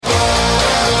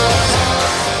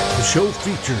show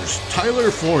features Tyler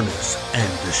Forness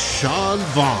and Deshaun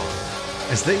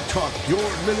Vaughn as they talk your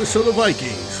Minnesota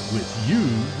Vikings with you,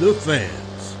 the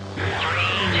fans.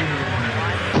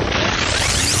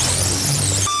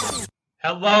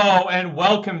 Hello and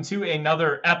welcome to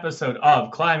another episode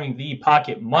of Climbing the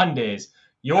Pocket Mondays,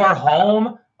 your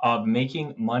home of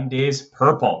making Mondays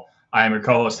purple. I am your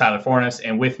co-host Tyler Forness,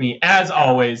 and with me, as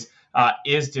always,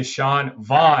 is Deshaun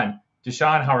Vaughn.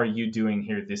 Deshaun, how are you doing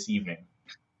here this evening?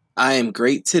 I am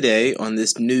great today on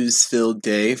this news-filled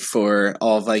day for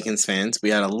all Vikings fans. We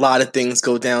had a lot of things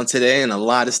go down today and a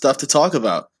lot of stuff to talk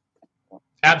about.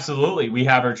 Absolutely. We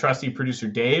have our trusty producer,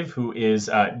 Dave, who is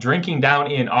drinking down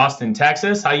in Austin,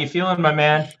 Texas. How you feeling, my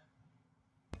man?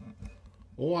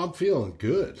 Oh, I'm feeling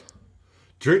good.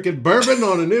 Drinking bourbon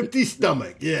on an empty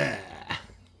stomach. Yeah.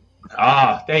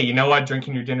 Hey, you know what?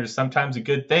 Drinking your dinner is sometimes a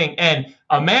good thing. And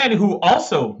a man who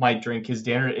also might drink his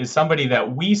dinner is somebody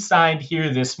that we signed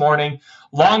here this morning.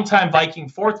 Longtime Viking,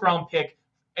 fourth-round pick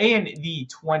in the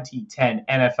 2010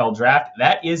 NFL Draft.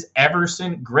 That is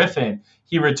Everson Griffen.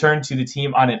 He returned to the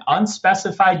team on an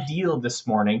unspecified deal this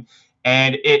morning.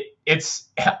 And it's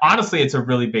honestly, it's a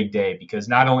really big day because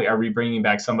not only are we bringing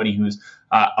back somebody who's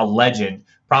a legend,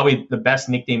 probably the best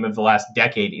nickname of the last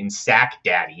decade in Sack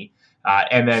Daddy,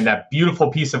 and then that beautiful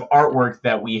piece of artwork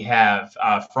that we have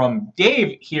from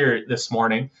Dave here this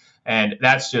morning. And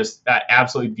that's just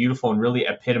absolutely beautiful and really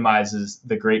epitomizes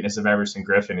the greatness of Everson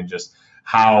Griffen and just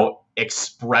how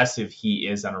expressive he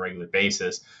is on a regular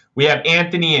basis. We have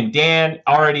Anthony and Dan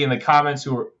already in the comments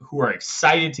who are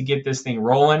excited to get this thing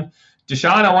rolling.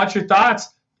 Deshaun, I want your thoughts.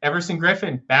 Everson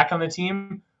Griffen back on the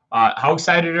team. How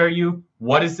excited are you?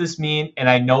 What does this mean? And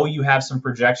I know you have some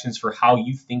projections for how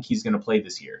you think he's going to play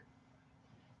this year.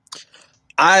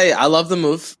 I love the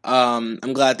move.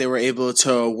 I'm glad they were able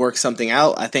to work something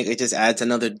out. I think it just adds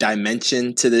another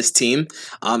dimension to this team.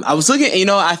 I was looking,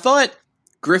 I thought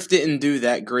Griff didn't do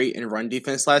that great in run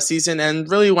defense last season, and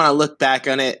really when I look back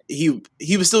on it, he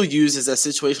was still used as a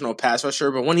situational pass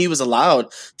rusher, but when he was allowed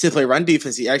to play run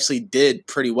defense, he actually did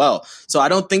pretty well. So I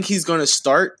don't think he's going to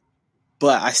start,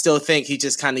 but I still think he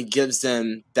just kind of gives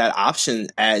them that option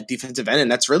at defensive end,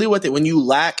 and that's really what when you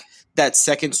lack that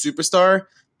second superstar,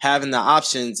 having the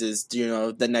options is,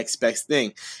 the next best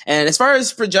thing. And as far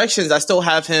as projections, I still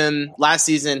have him last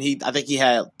season. I think he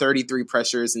had 33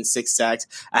 pressures and 6 sacks.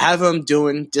 I have him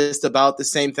doing just about the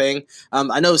same thing.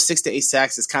 I know 6 to 8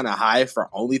 sacks is kind of high for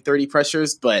only 30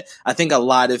 pressures, but I think a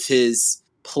lot of his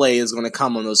play is going to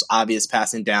come on those obvious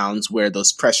passing downs where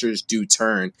those pressures do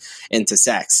turn into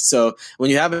sacks. So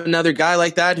when you have another guy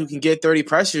like that who can get 30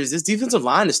 pressures, this defensive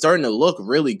line is starting to look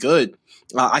really good.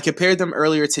 I compared them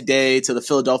earlier today to the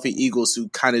Philadelphia Eagles, who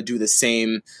kind of do the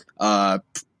same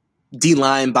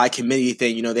D-line by committee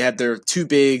thing. They have their 2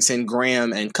 bigs and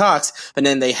Graham and Cox, but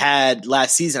then they had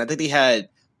last season, I think they had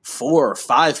 4 or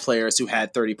 5 players who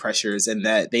had 30 pressures, and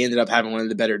that they ended up having one of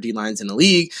the better D-lines in the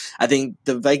league. I think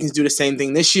the Vikings do the same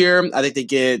thing this year. I think they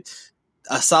get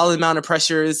a solid amount of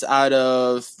pressures out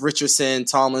of Richardson,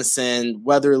 Tomlinson,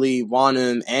 Weatherly,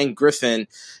 Wanham, and Griffen,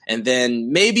 and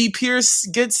then maybe Pierce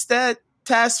gets that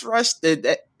pass rush.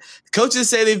 Coaches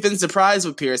say they've been surprised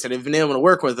with Pierce and they've been able to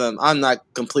work with him. I'm not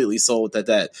completely sold that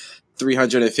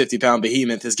 350-pound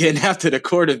behemoth is getting after the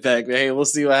quarterback. But hey, we'll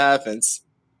see what happens.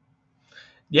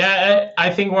 Yeah,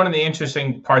 I think one of the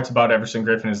interesting parts about Everson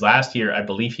Griffen is last year, I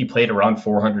believe he played around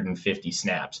 450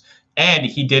 snaps. And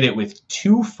he did it with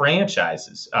 2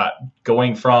 franchises,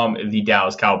 going from the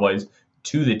Dallas Cowboys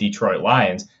to the Detroit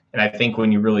Lions. And I think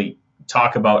when you really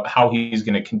talk about how he's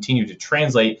going to continue to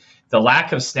translate, the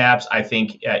lack of snaps, I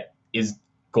think, is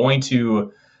going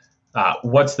to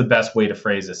what's the best way to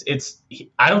phrase this?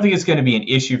 I don't think it's going to be an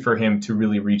issue for him to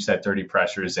really reach that 30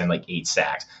 pressures and like 8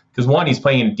 sacks. Because 1, he's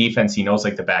playing in a defense he knows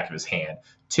like the back of his hand.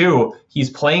 2, he's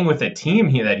playing with a team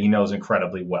that he knows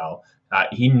incredibly well.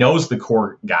 He knows the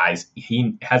core guys.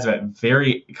 He has a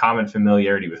very common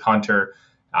familiarity with Hunter.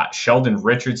 Sheldon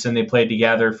Richardson, they played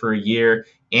together for a year.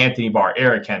 Anthony Barr,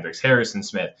 Eric Kendricks, Harrison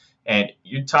Smith. And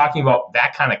you're talking about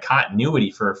that kind of continuity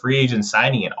for a free agent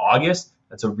signing in August.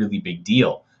 That's a really big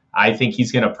deal. I think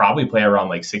he's going to probably play around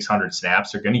like 600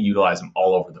 snaps. They're going to utilize him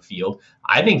all over the field.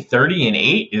 I think 30 and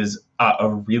 8 is a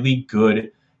really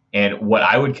good and what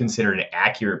I would consider an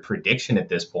accurate prediction at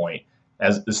this point,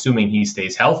 as assuming he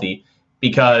stays healthy,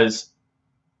 because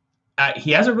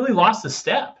he hasn't really lost a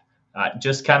step.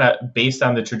 Just kind of based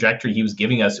on the trajectory he was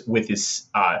giving us with his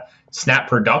snap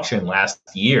production last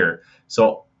year.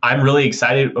 So I'm really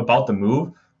excited about the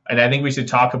move. And I think we should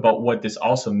talk about what this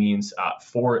also means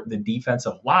for the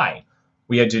defensive line.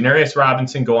 We had Janarius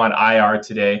Robinson go on IR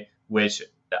today, which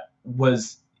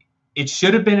was it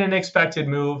should have been an expected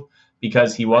move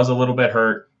because he was a little bit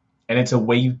hurt, and it's a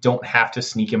way you don't have to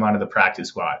sneak him onto the practice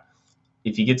squad.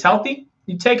 If he gets healthy,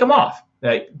 you take him off.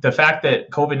 The fact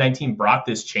that COVID-19 brought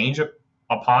this change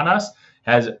upon us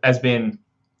has been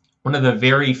one of the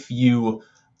very few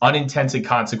unintended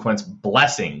consequence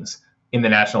blessings in the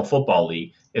National Football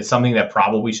League. It's something that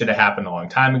probably should have happened a long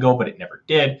time ago, but it never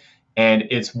did. And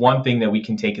it's one thing that we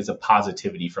can take as a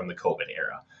positivity from the COVID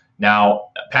era. Now,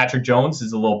 Patrick Jones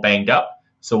is a little banged up,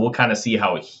 so we'll kind of see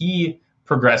how he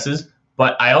progresses.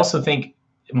 But I also think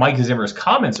Mike Zimmer's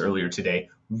comments earlier today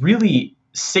really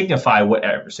signify what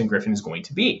Everson Griffen is going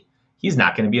to be. He's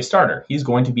not going to be a starter. He's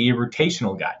going to be a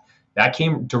rotational guy. That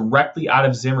came directly out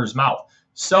of Zimmer's mouth.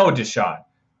 So, Deshaun,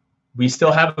 we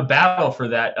still have a battle for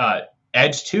that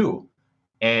edge too.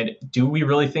 And do we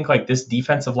really think like this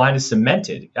defensive line is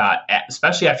cemented,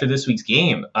 especially after this week's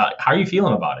game? How are you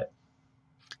feeling about it?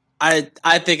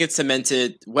 I think it's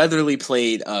cemented. Weatherly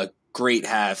played a great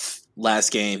half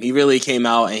last game. He really came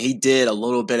out and he did a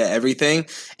little bit of everything.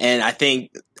 And I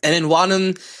think, and then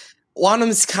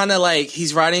Wanham's kind of like,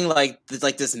 he's riding like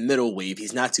this middle wave.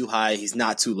 He's not too high. He's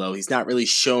not too low. He's not really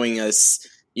showing us,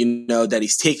 that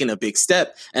he's taken a big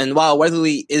step. And while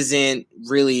Weatherly isn't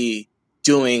really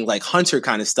doing like Hunter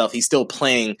kind of stuff, he's still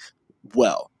playing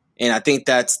well. And I think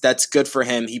that's good for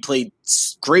him. He played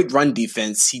great run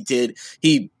defense.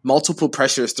 He multiple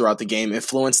pressures throughout the game,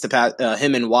 influenced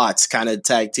him and Watts kind of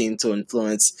tag team to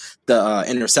influence the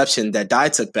interception that Dye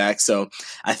took back. So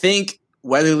I think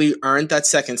Weatherly earned that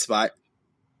second spot,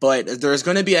 but there's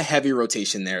going to be a heavy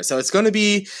rotation there. So it's going to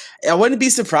be, I wouldn't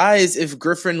be surprised if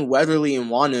Griffen, Weatherly,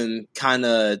 and Wanham kind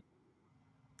of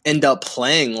end up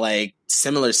playing like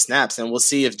similar snaps, and we'll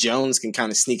see if Jones can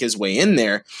kind of sneak his way in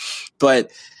there.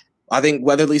 But I think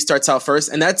Weatherly starts out first,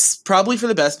 and that's probably for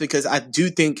the best because I do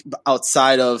think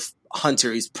outside of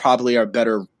Hunter, he's probably our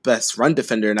best run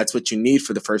defender, and that's what you need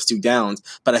for the first two downs.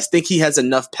 But I think he has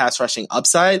enough pass rushing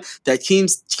upside that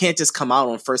teams can't just come out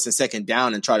on first and second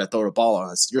down and try to throw the ball on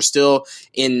us. You're still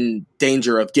in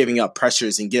danger of giving up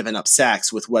pressures and giving up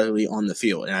sacks with Weatherly on the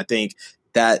field. And I think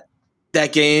that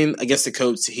game against the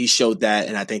Colts, he showed that,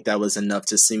 and I think that was enough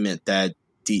to cement that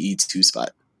DE2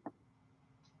 spot.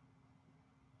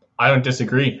 I don't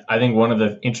disagree. I think one of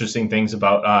the interesting things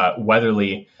about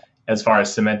Weatherly as far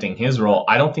as cementing his role,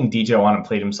 I don't think DJ Wanham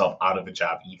played himself out of the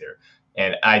job either.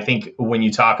 And I think when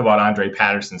you talk about Andre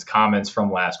Patterson's comments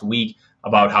from last week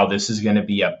about how this is going to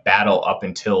be a battle up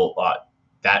until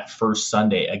that first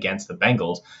Sunday against the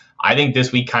Bengals, I think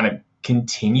this week kind of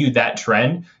continued that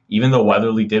trend. Even though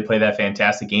Weatherly did play that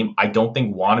fantastic game, I don't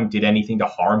think Wanham did anything to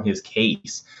harm his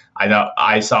case.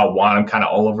 I saw Wanham kind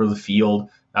of all over the field.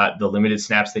 The limited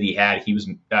snaps that he had, he was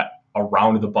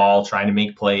around the ball trying to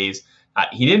make plays.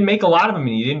 He didn't make a lot of them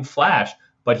and he didn't flash,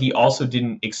 but he also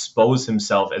didn't expose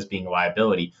himself as being a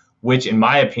liability, which in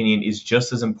my opinion is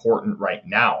just as important right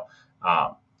now.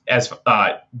 As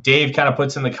Dave kind of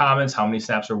puts in the comments, how many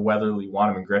snaps are Weatherly,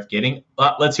 Wanham, and Griff getting?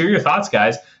 Let's hear your thoughts,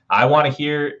 guys. I want to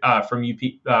hear from you,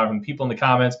 from people in the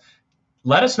comments.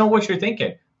 Let us know what you're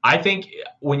thinking. I think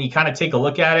when you kind of take a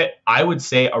look at it, I would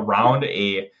say around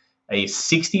a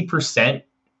 60%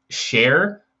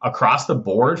 share across the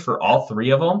board for all three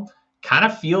of them kind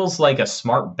of feels like a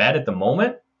smart bet at the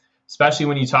moment, especially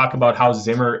when you talk about how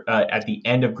Zimmer at the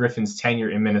end of Griffin's tenure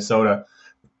in Minnesota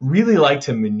really liked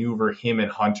to maneuver him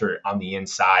and Hunter on the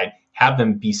inside, have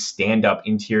them be stand-up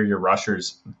interior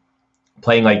rushers,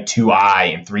 playing like 2-eye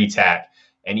and 3-tack,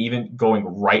 and even going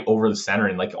right over the center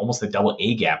in like almost a double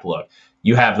A-gap look.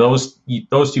 You have those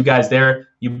two guys there.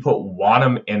 You put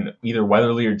Wanham and either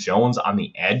Weatherly or Jones on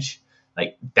the edge.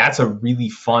 Like, that's a really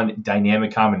fun,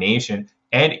 dynamic combination.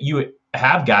 And you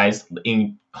have guys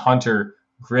in Hunter,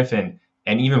 Griffen,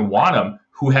 and even Wanham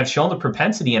who have shown the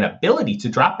propensity and ability to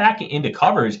drop back into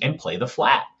coverage and play the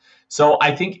flat. So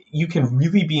I think you can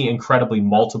really be incredibly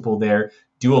multiple there,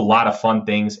 do a lot of fun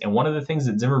things. And one of the things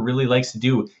that Zimmer really likes to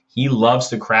do, he loves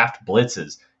to craft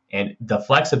blitzes. And the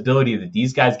flexibility that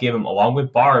these guys give him, along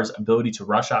with Barr's ability to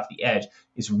rush off the edge,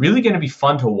 is really going to be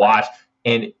fun to watch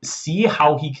and see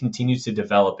how he continues to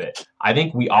develop it. I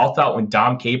think we all thought when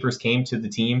Dom Capers came to the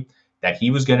team that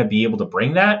he was going to be able to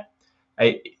bring that.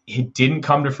 It didn't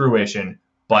come to fruition,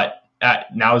 but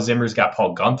now Zimmer's got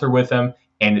Paul Gunther with him,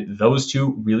 and those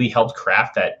two really helped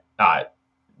craft that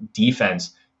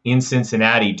defense in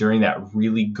Cincinnati during that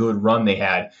really good run they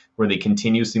had where they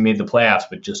continuously made the playoffs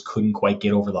but just couldn't quite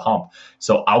get over the hump.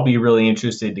 So I'll be really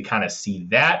interested to kind of see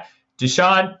that.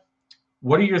 Deshaun,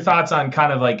 what are your thoughts on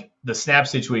kind of like the snap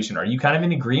situation? Are you kind of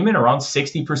in agreement around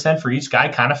 60% for each guy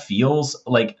kind of feels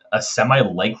like a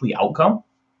semi-likely outcome?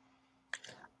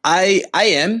 I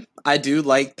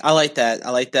like that.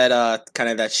 I like that kind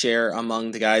of that share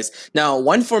among the guys. Now,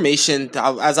 one formation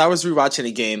as I was rewatching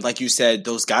the game, like you said,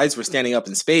 those guys were standing up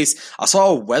in space. I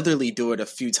saw Weatherly do it a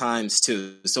few times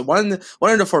too. So one of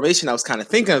the formation I was kind of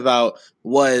thinking about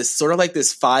was sort of like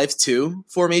this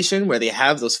 5-2 formation where they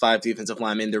have those 5 defensive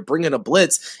linemen. They're bringing a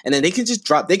blitz, and then they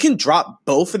can drop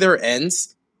both of their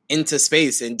ends into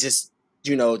space and just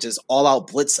all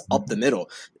out blitz up the middle.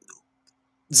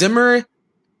 Zimmer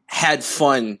had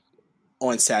fun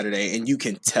on Saturday, and you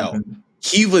can tell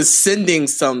he was sending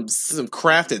some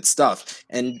crafted stuff,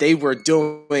 and they were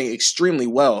doing extremely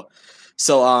well.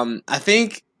 So I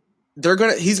think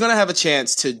he's gonna have a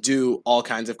chance to do all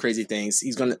kinds of crazy things.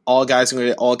 All guys are gonna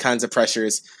get all kinds of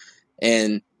pressures,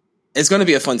 and it's gonna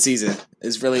be a fun season.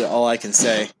 Is really all I can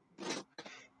say.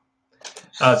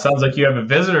 It sounds like you have a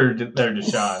visitor there,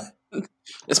 Deshaun.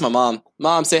 It's my mom.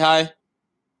 Mom, say hi.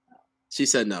 She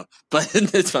said no, but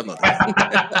it's my mother.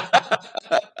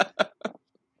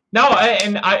 No,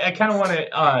 I kind of want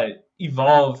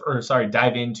to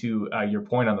dive into your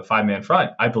point on the 5-man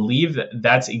front. I believe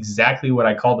that's exactly what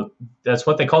that's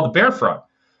what they call the bear front,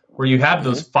 where you have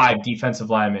those 5 defensive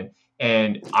linemen,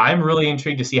 and I'm really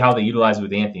intrigued to see how they utilize it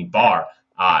with Anthony Barr.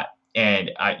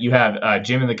 And you have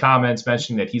Jim in the comments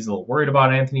mentioning that he's a little worried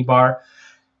about Anthony Barr.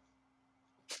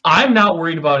 I'm not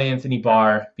worried about Anthony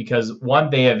Barr because, one,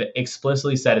 they have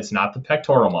explicitly said it's not the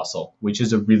pectoral muscle, which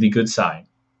is a really good sign.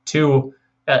 2,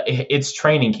 it's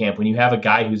training camp. When you have a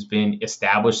guy who's been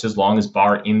established as long as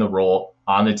Barr in the role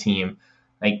on the team,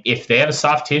 like if they have a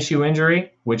soft tissue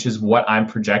injury, which is what I'm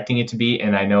projecting it to be,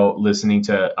 and I know listening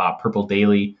to Purple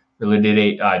Daily earlier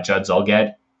today, Judd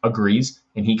Zulgad agrees,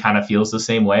 and he kind of feels the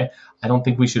same way. I don't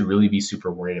think we should really be super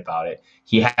worried about it.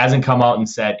 He hasn't come out and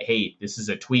said, hey, this is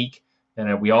a tweak.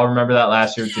 And we all remember that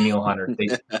last year with Danielle Hunter.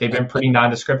 They've been pretty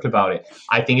nondescript about it.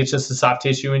 I think it's just a soft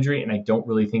tissue injury, and I don't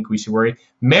really think we should worry.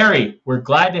 Mary, we're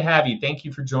glad to have you. Thank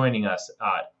you for joining us.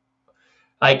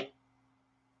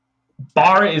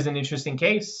 Barr is an interesting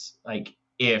case. Like,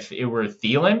 if it were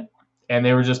Thielen and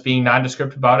they were just being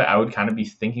nondescript about it, I would kind of be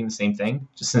thinking the same thing.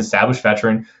 Just an established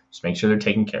veteran. Just make sure they're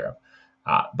taken care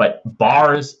of. But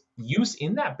Barr's use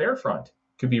in that bear front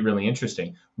could be really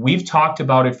interesting. We've talked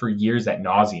about it for years ad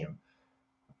nauseum.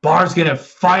 Barr's going to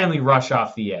finally rush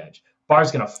off the edge.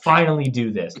 Barr's going to finally do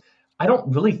this. I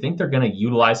don't really think they're going to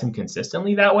utilize him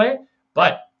consistently that way,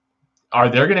 but are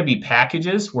there going to be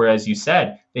packages where, as you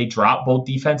said, they drop both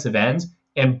defensive ends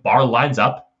and Barr lines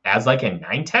up as like a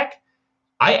 9-tech?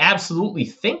 I absolutely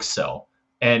think so.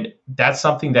 And that's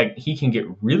something that he can get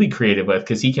really creative with,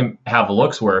 because he can have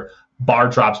looks where Barr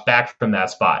drops back from that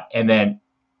spot, and then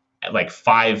like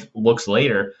 5 looks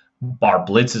later, Barr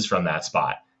blitzes from that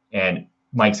spot. And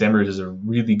Mike Zimmer does a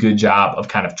really good job of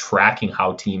kind of tracking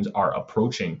how teams are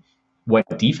approaching what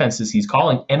defenses he's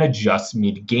calling and adjusts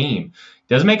mid-game.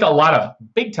 Doesn't make a lot of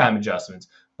big-time adjustments,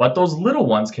 but those little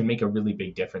ones can make a really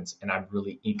big difference, and I'm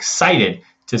really excited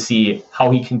to see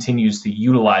how he continues to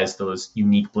utilize those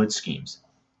unique blitz schemes.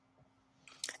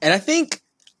 And I think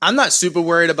I'm not super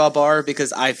worried about Barr,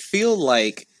 because I feel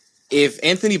like if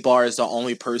Anthony Barr is the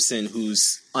only person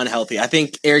who's unhealthy, I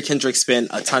think Eric Kendricks spent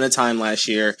a ton of time last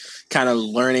year kind of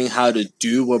learning how to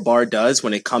do what Barr does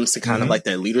when it comes to kind of like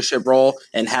that leadership role,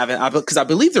 and because I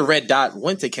believe the red dot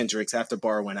went to Kendricks after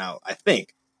Barr went out, I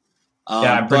think.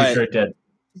 Yeah, I'm pretty sure it did.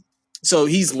 So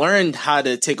he's learned how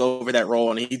to take over that role,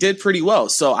 and he did pretty well.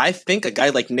 So I think a guy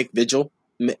like Nick Vigil,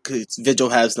 because Vigil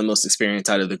has the most experience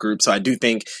out of the group, so I do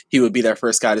think he would be their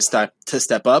first guy to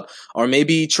step up. Or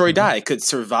maybe Troy Dye could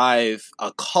survive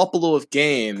a couple of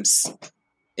games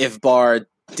if Barr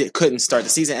couldn't start the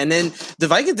season. And then the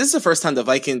Vikings, this is the first time the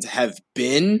Vikings have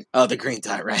been, the green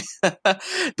dye, right?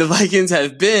 The Vikings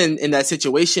have been in that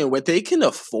situation where they can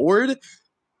afford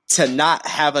to not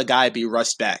have a guy be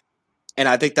rushed back. And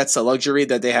I think that's a luxury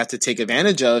that they have to take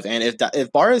advantage of. And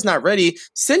if Barr is not ready,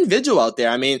 send Vigil out there.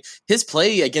 I mean, his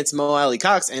play against Mo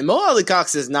Alley-Cox, and Mo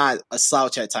Alley-Cox is not a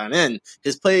slouch at tight end.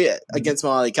 His play against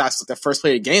Mo Alley-Cox, the first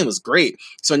play of the game, was great.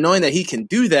 So knowing that he can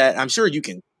do that, I'm sure you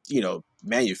can,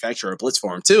 manufacture a blitz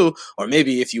for him too. Or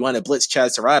maybe if you want to blitz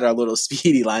Chad Serrata, our little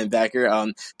speedy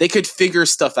linebacker, they could figure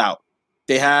stuff out.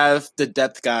 They have the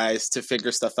depth guys to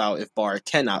figure stuff out if Barr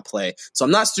cannot play. So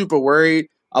I'm not super worried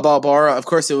about Barr. Of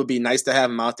course, it would be nice to have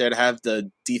him out there to have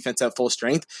the defense at full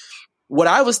strength. What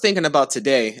I was thinking about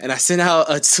today, and I sent out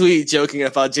a tweet joking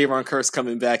about Jayron Kearse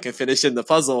coming back and finishing the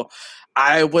puzzle,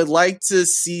 I would like to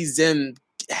see Zim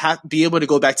be able to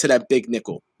go back to that big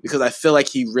nickel, because I feel like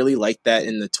he really liked that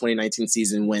in the 2019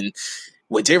 season when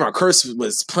Jayron Kearse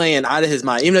was playing out of his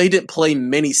mind. Even though he didn't play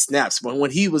many snaps, but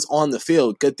when he was on the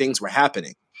field, good things were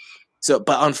happening. So,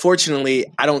 but unfortunately,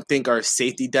 I don't think our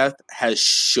safety depth has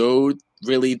showed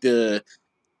really the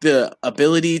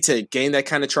ability to gain that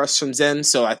kind of trust from Zen.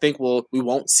 So I think we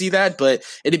won't see that, but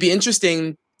it'd be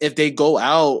interesting if they go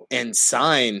out and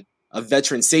sign a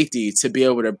veteran safety to be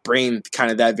able to bring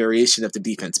kind of that variation of the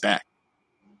defense back.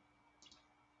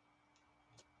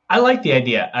 I like the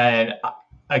idea, and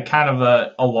I kind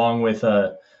of along with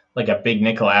like a big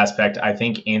nickel aspect, I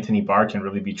think Anthony Barr can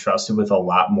really be trusted with a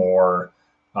lot more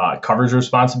coverage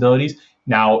responsibilities.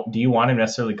 Now, do you want him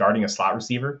necessarily guarding a slot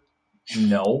receiver?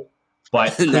 No.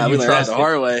 But could now you we trust the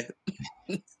hard way?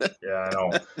 Yeah,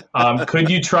 I know. Could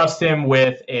you trust him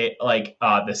with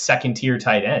the second tier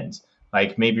tight ends?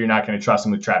 Like maybe you're not going to trust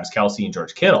him with Travis Kelce and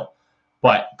George Kittle,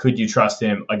 but could you trust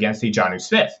him against a Jonnu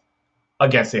Smith,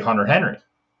 against a Hunter Henry,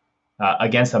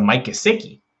 against a Mike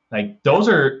Gesicki? Like those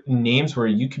are names where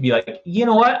you could be like, you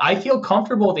know what? I feel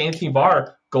comfortable with Anthony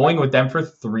Barr going with them for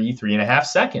 3.5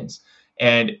 seconds.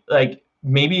 And like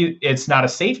maybe it's not a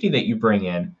safety that you bring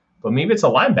in, but maybe it's a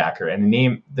linebacker. And a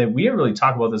name that we didn't really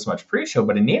talk about this much pre-show,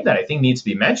 but a name that I think needs to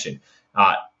be mentioned.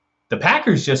 The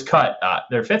Packers just cut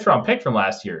their 5th round pick from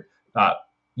last year,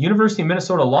 University of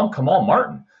Minnesota alum Kamal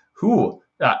Martin, who,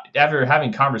 after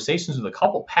having conversations with a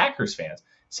couple Packers fans,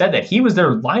 said that he was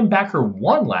their linebacker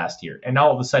 1 last year, and now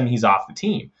all of a sudden he's off the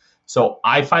team. So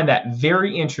I find that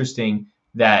very interesting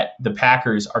that the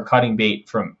Packers are cutting bait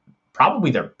from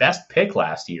probably their best pick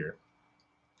last year,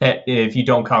 if you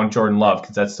don't count Jordan Love,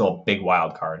 because that's still a big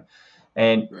wild card.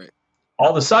 And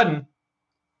all of a sudden,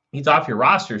 he's off your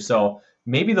roster. So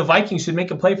maybe the Vikings should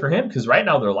make a play for him, because right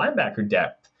now their linebacker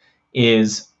depth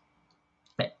is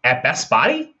at best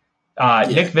spotty.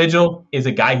 Nick Vigil is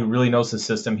a guy who really knows the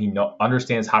system. He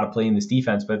understands how to play in this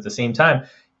defense, but at the same time,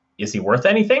 is he worth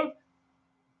anything?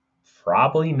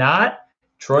 Probably not.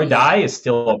 Troy Dye is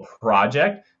still a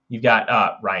project. You've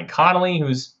got Ryan Connolly,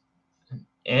 who's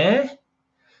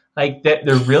like that.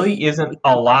 There really isn't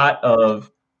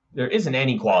there isn't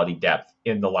any quality depth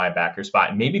in the linebacker spot.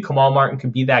 And maybe Kamal Martin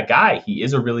could be that guy. He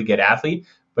is a really good athlete,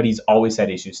 but he's always had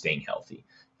issues staying healthy.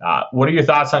 What are your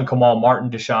thoughts on Kamal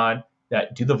Martin, Deshaun?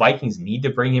 Do the Vikings need to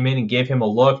bring him in and give him a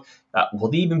look? Will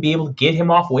they even be able to get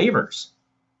him off waivers?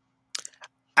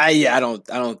 I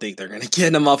don't think they're going to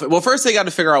get him off. Well, first they got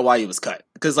to figure out why he was cut,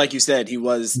 because like you said, he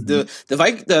was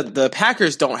the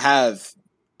Packers don't have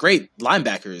great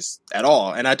linebackers at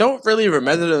all, and I don't really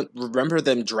remember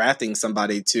them drafting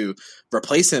somebody to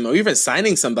replace him or even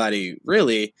signing somebody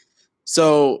really.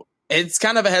 So it's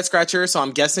kind of a head scratcher. So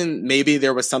I'm guessing maybe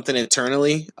there was something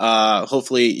internally.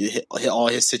 Hopefully all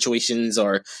his situations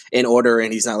are in order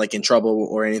and he's not like in trouble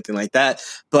or anything like that.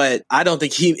 But I don't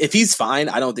think if he's fine,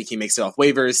 I don't think he makes it off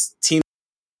waivers. Team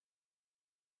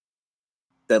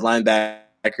that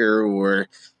linebacker or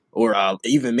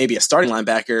even maybe a starting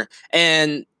linebacker.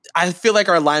 And I feel like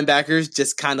our linebackers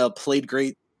just kind of played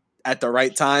great at the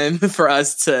right time for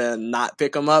us to not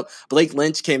pick him up. Blake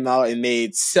Lynch came out and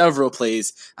made several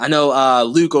plays. I know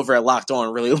Luke over at Locked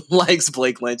On really likes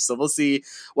Blake Lynch, so we'll see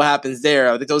what happens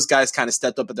there. I think those guys kind of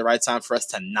stepped up at the right time for us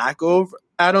to not go over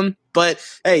at him. But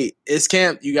hey, it's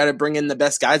camp. You got to bring in the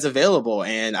best guys available,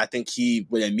 and I think he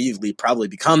would immediately probably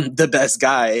become the best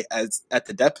guy at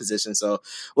the depth position. So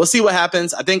we'll see what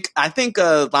happens. I think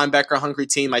a linebacker hungry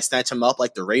team might snatch him up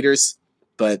like the Raiders,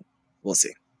 but we'll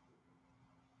see.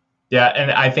 Yeah,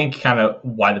 and I think kind of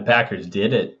why the Packers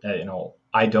did it,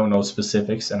 I don't know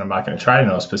specifics, and I'm not going to try to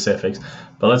know specifics,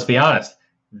 but let's be honest,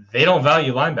 they don't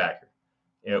value linebacker,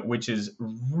 which is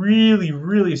really,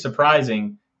 really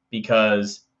surprising,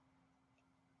 because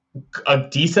a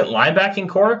decent linebacking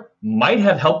core might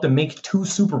have helped them make 2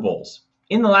 Super Bowls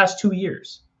in the last 2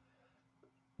 years.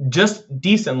 Just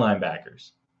decent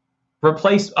linebackers.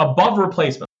 Above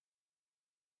replacement.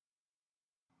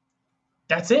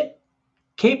 That's it.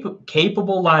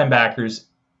 Capable linebackers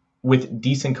with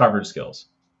decent coverage skills,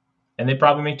 and they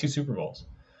probably make 2 Super Bowls.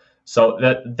 So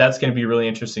that's going to be really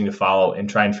interesting to follow and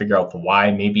try and figure out the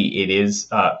why. Maybe it is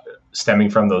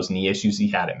stemming from those knee issues he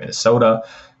had at Minnesota.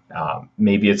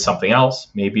 Maybe it's something else.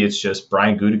 Maybe it's just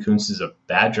Brian Gutekunst is a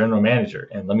bad general manager.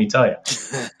 And let me tell you,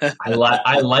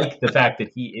 I like the fact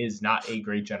that he is not a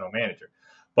great general manager.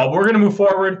 But we're going to move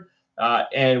forward.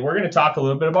 And we're going to talk a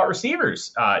little bit about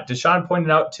receivers. Deshaun pointed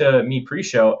out to me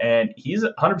pre-show, and he's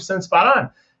 100% spot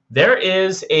on. There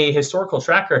is a historical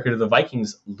track record of the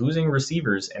Vikings losing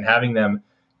receivers and having them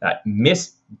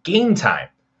miss game time.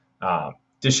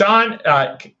 Deshaun,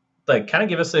 kind of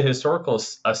give us a historical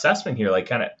assessment here.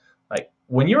 Kind of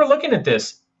when you were looking at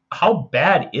this, how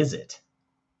bad is it?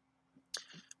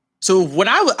 So what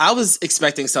I was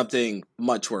expecting something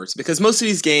much worse because most of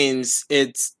these games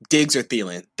it's Diggs or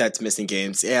Thielen that's missing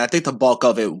games. Yeah, I think the bulk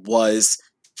of it was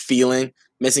Thielen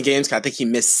missing games. I think he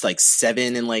missed like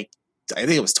 7 in I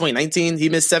think it was 2019. He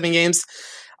missed 7 games.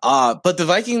 But the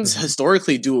Vikings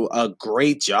historically do a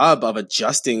great job of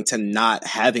adjusting to not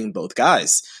having both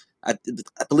guys. I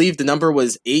believe the number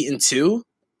was 8-2.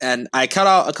 And I cut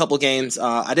out a couple games.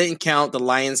 I didn't count the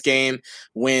Lions game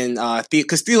when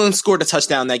because Thielen scored a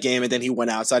touchdown that game and then he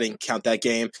went out, so I didn't count that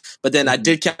game. But then I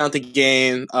did count the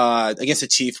game against the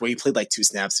Chiefs where he played like 2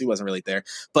 snaps. So he wasn't really there.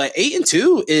 But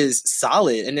 8-2 is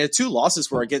solid, and their 2 losses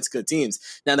were against good teams.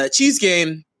 Now that Chiefs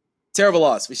game, terrible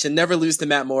loss. We should never lose to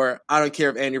Matt Moore. I don't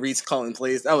care if Andy Reid's calling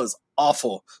plays. That was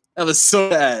awful. That was so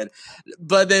bad.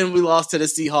 But then we lost to the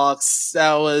Seahawks.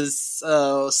 That was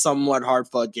a somewhat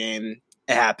hard-fought game.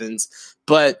 It happens.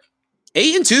 But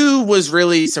 8-2 was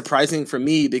really surprising for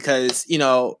me because,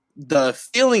 the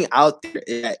feeling out there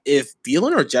is that if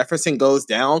Thielen or Jefferson goes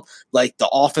down, the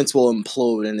offense will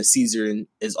implode and the season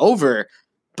is over.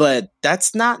 But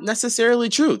that's not necessarily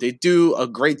true. They do a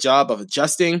great job of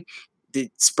adjusting. They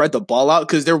spread the ball out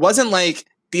because there wasn't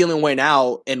Thielen went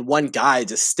out and one guy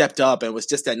just stepped up and was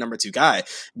just that number 2 guy.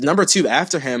 The number 2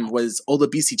 after him was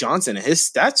Olabisi Johnson, and his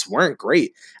stats weren't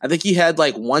great. I think he had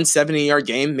 170-yard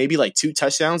game, maybe 2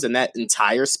 touchdowns in that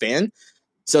entire span.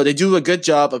 So they do a good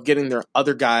job of getting their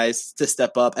other guys to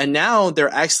step up. And now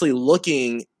they're actually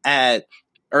looking at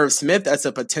Irv Smith as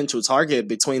a potential target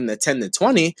between the 10 to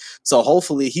 20. So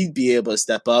hopefully he'd be able to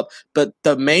step up. But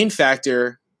the main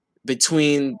factor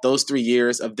between those 3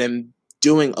 years of them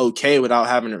doing okay without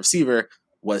having a receiver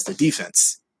was the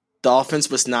defense. The offense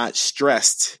was not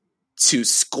stressed to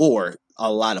score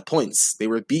a lot of points. They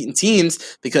were beating teams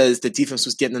because the defense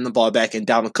was getting them the ball back, and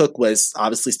Dalvin Cook was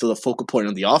obviously still a focal point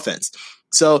of the offense.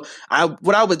 So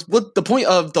what the point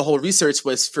of the whole research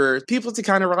was for people to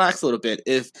kind of relax a little bit.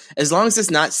 As long as it's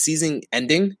not season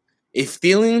ending, if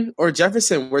Thielen or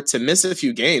Jefferson were to miss a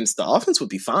few games, the offense would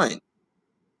be fine.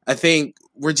 I think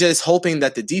we're just hoping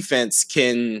that the defense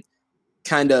can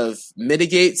kind of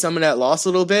mitigate some of that loss a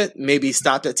little bit, maybe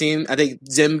stop that team. I think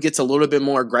Zim gets a little bit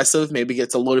more aggressive, maybe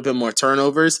gets a little bit more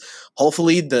turnovers.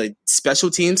 Hopefully the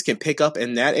special teams can pick up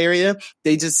in that area.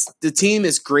 The team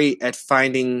is great at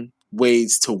finding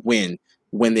ways to win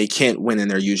when they can't win in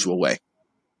their usual way.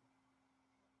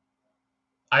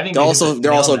 I think they're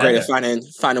also great at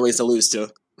finding ways to lose too.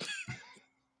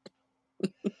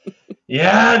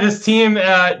 Yeah, this team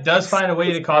does find a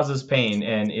way to cause us pain,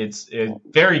 and it's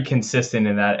very consistent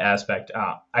in that aspect.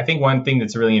 I think one thing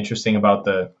that's really interesting about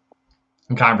the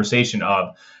conversation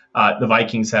of the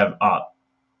Vikings have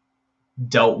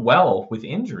dealt well with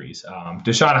injuries.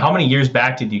 Deshaun, how many years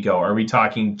back did you go? Are we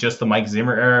talking just the Mike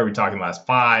Zimmer era? Are we talking the last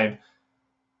 5?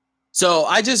 So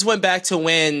I just went back to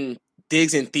when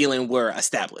Diggs and Thielen were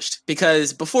established,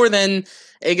 because before then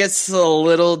it gets a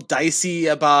little dicey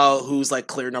about who's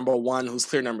clear number 1, who's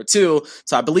clear number 2.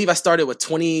 So I believe I started with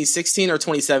 2016 or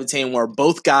 2017 where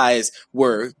both guys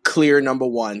were clear number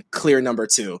 1, clear number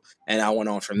 2, and I went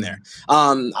on from there.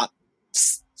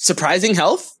 Surprising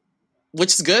health,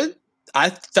 which is good. I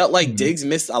felt like Diggs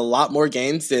missed a lot more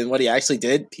games than what he actually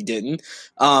did. He didn't.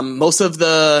 Most of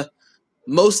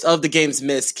the games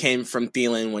missed came from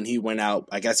Thielen when he went out.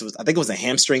 I think it was a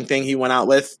hamstring thing he went out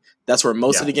with. That's where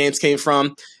most of the games came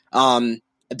from.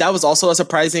 That was also a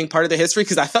surprising part of the history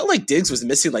because I felt like Diggs was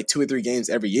missing 2 or 3 games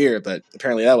every year, but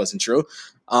apparently that wasn't true.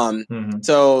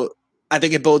 So I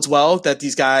think it bodes well that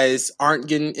these guys aren't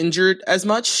getting injured as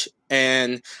much.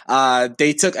 And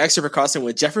they took extra precaution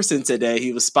with Jefferson today.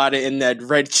 He was spotted in that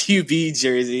red QB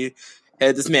jersey.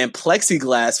 Had this man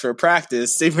plexiglass for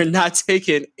practice. They were not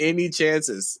taking any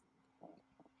chances.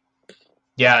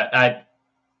 Yeah,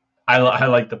 I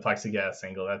like the plexiglass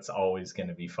angle. That's always going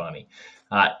to be funny.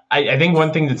 I think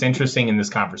one thing that's interesting in this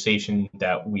conversation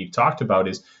that we've talked about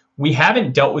is we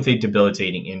haven't dealt with a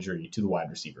debilitating injury to the wide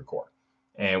receiver core.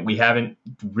 And we haven't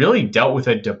really dealt with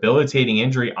a debilitating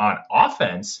injury on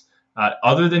offense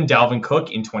other than Dalvin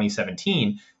Cook in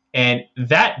 2017. And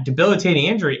that debilitating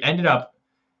injury ended up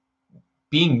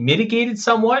being mitigated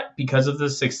somewhat because of the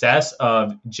success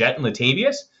of Jet and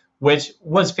Latavius, which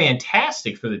was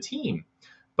fantastic for the team.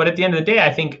 But at the end of the day,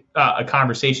 I think a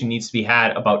conversation needs to be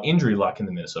had about injury luck in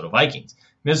the Minnesota Vikings.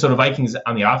 Minnesota Vikings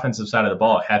on the offensive side of the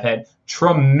ball have had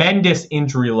tremendous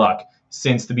injury luck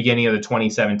since the beginning of the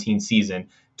 2017 season.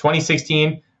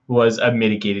 2016 was a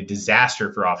mitigated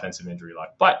disaster for offensive injury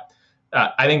luck. But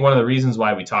I think one of the reasons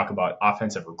why we talk about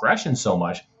offensive regression so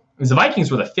much is the Vikings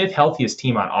were the 5th healthiest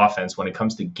team on offense when it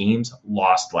comes to games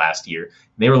lost last year.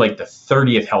 They were like the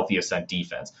 30th healthiest on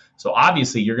defense. So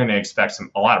obviously you're going to expect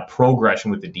a lot of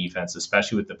progression with the defense,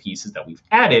 especially with the pieces that we've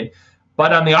added.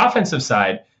 But on the offensive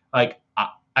side, like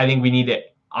I think we need to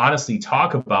honestly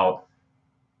talk about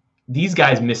these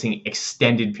guys missing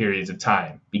extended periods of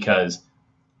time, because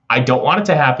I don't want it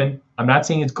to happen. I'm not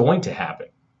saying it's going to happen,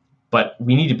 but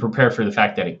we need to prepare for the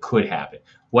fact that it could happen.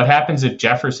 What happens if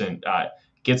Jefferson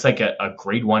gets like a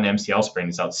grade 1 MCL sprain,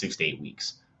 is out 6 to 8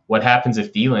 weeks? What happens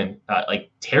if Thielen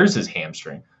tears his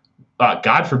hamstring?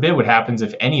 God forbid what happens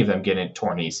if any of them get a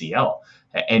torn ACL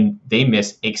and they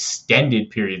miss extended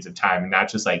periods of time, and not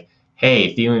just like,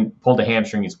 hey, Thielen pulled a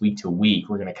hamstring, it's week to week,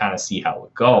 we're going to kind of see how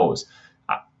it goes.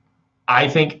 I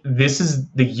think this is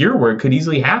the year where it could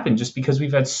easily happen, just because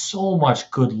we've had so much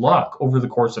good luck over the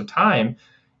course of time.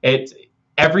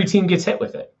 Every team gets hit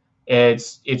with it.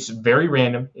 It's very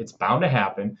random. It's bound to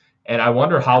happen. And I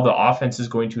wonder how the offense is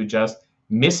going to adjust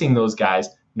missing those guys,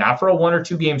 not for a 1 or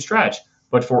 2 game stretch,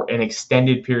 but for an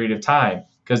extended period of time.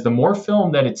 Because the more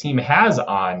film that a team has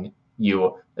on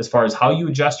you, as far as how you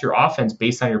adjust your offense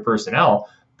based on your personnel,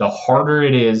 the harder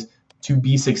it is to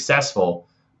be successful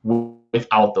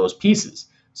without those pieces.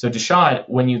 So Deshaun,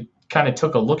 when you kind of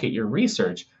took a look at your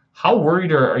research, how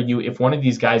worried are you if one of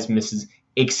these guys misses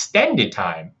extended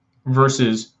time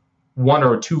versus 1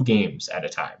 or 2 games at a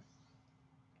time?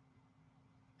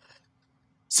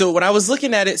 So when I was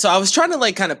looking at it, so I was trying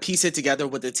to kind of piece it together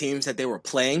with the teams that they were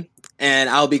playing. And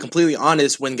I'll be completely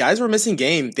honest, when guys were missing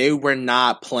game, they were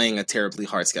not playing a terribly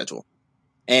hard schedule.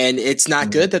 And it's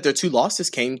not good that their 2 losses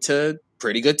came to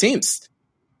pretty good teams.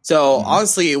 So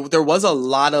honestly, there was a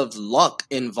lot of luck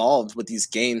involved with these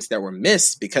games that were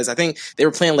missed, because I think they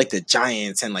were playing like the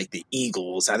Giants and like the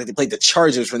Eagles. I think they played the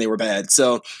Chargers when they were bad.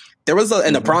 So there was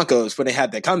and the Broncos when they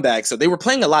had their comeback. So they were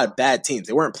playing a lot of bad teams.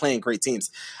 They weren't playing great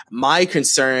teams. My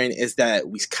concern is that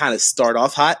we kind of start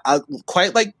off hot,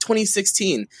 quite like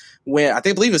 2016, when I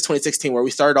believe it was 2016, where we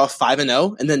started off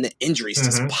 5-0, and then the injuries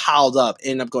just piled up,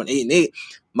 ended up going 8-8.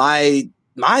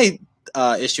 My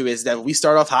issue is that we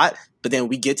start off hot, but then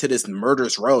we get to this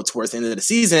murderous road towards the end of the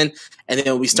season, and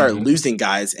then we start losing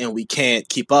guys, and we can't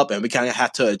keep up, and we kind of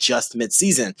have to adjust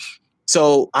mid-season.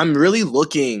 So I'm really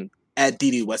looking at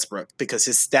Dede Westbrook, because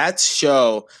his stats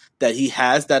show that he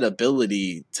has that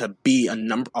ability to be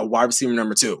a wide receiver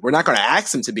number 2. We're not going to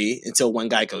ask him to be until one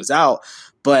guy goes out,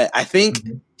 but I think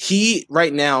he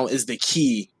right now is the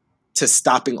key to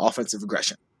stopping offensive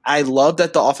regression. I love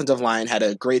that the offensive line had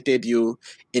a great debut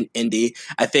in Indy.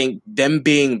 I think them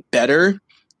being better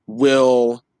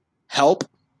will help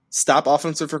stop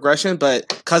offensive regression,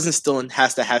 but Cousins still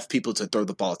has to have people to throw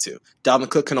the ball to. Dalvin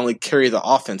Cook can only carry the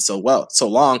offense so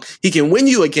long. He can win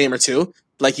you a game or 2,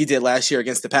 like he did last year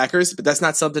against the Packers, but that's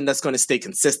not something that's going to stay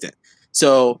consistent.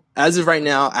 So as of right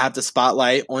now, I have the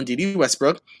spotlight on Dede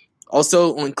Westbrook,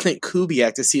 also on Clint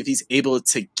Kubiak, to see if he's able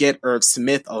to get Irv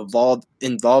Smith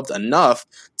involved enough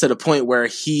to the point where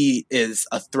he is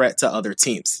a threat to other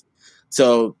teams.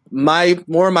 So my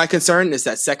concern is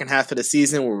that second half of the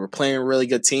season, where we're playing really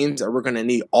good teams, are we going to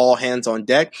need all hands on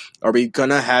deck? Are we going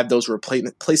to have those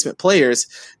replacement players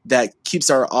that keeps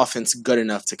our offense good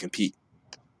enough to compete?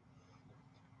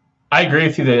 I agree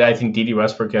with you that I think Dede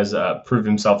Westbrook has proved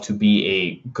himself to be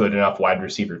a good enough wide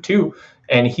receiver too,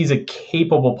 and he's a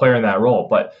capable player in that role.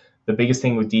 But the biggest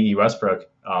thing with Dede Westbrook,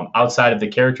 outside of the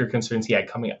character concerns he had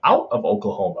coming out of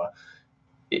Oklahoma,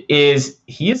 is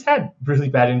he has had really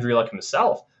bad injury luck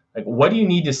himself. Like, what do you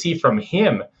need to see from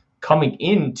him coming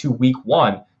into week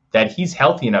 1 that he's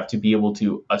healthy enough to be able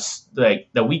to,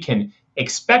 that we can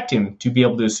expect him to be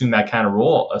able to assume that kind of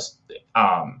role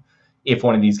if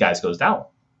one of these guys goes down?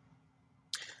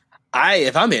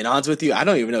 If I'm being honest with you, I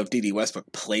don't even know if Dede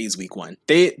Westbrook plays week 1.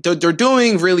 They're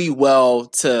doing really well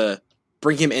to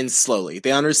bring him in slowly.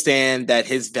 They understand that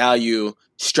his value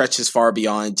stretches far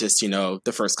beyond just,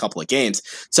 the first couple of games.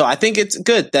 So I think it's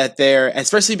good that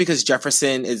especially because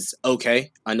Jefferson is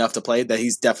okay enough to play, that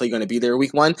he's definitely going to be there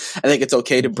week 1. I think it's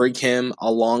okay to bring him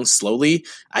along slowly.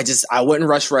 I wouldn't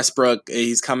rush Westbrook.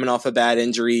 He's coming off a bad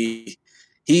injury.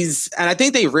 And I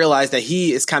think they realize that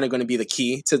he is kind of going to be the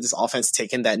key to this offense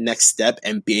taking that next step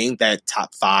and being that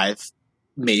top 5,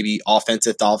 maybe offense,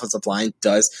 if the offensive line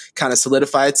does kind of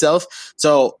solidify itself.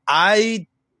 So I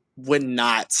would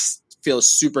not feel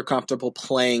super comfortable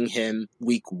playing him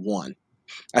week 1.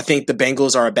 I think the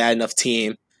Bengals are a bad enough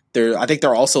team. I think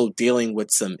they're also dealing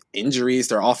with some injuries.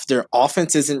 Their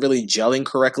offense isn't really gelling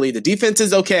correctly. The defense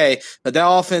is okay, but their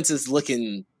offense is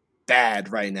looking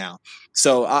bad right now.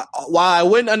 So while I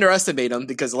wouldn't underestimate him,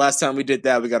 because the last time we did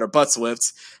that, we got our butts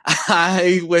whipped,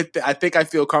 I think I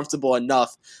feel comfortable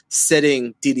enough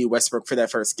sitting D.D. Westbrook for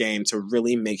that first game to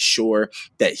really make sure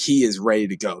that he is ready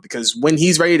to go. Because when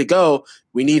he's ready to go,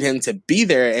 we need him to be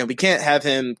there, and we can't have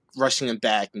him rushing him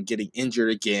back and getting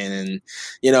injured again. And,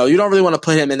 you don't really want to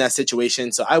put him in that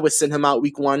situation. So I would send him out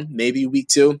week 1, maybe week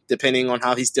 2, depending on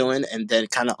how he's doing, and then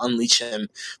kind of unleash him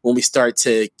when we start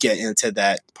to get into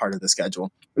that part of the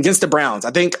schedule. Against the Browns,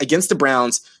 I think against the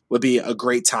Browns would be a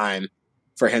great time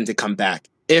for him to come back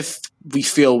if we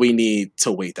feel we need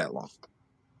to wait that long.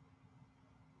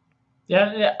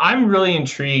 Yeah, I'm really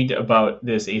intrigued about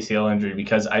this ACL injury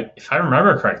because if I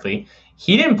remember correctly,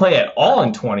 he didn't play at all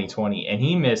in 2020, and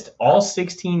he missed all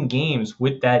 16 games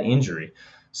with that injury.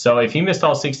 So if he missed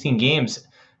all 16 games,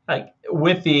 like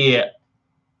with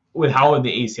how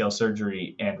the ACL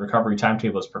surgery and recovery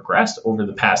timetable has progressed over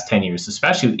the past 10 years,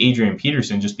 especially with Adrian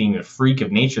Peterson just being the freak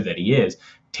of nature that he is,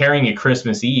 tearing at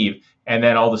Christmas Eve, and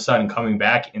then all of a sudden coming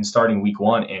back and starting week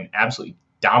 1 and absolutely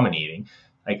dominating.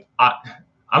 Like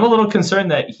I'm a little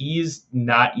concerned that he's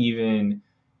not even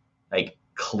like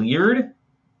cleared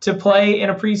to play in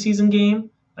a preseason game.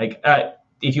 Like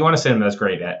if you want to say him, that's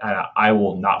great. I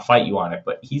will not fight you on it,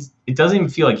 but it doesn't even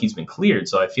feel like he's been cleared.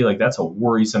 So I feel like that's a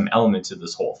worrisome element to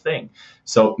this whole thing.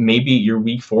 So maybe your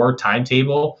week 4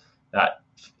 timetable that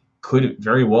could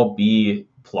very well be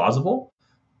plausible,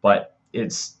 but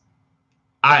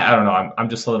I don't know. I'm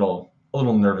just a little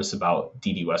nervous about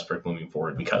D.D. Westbrook moving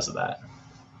forward because of that.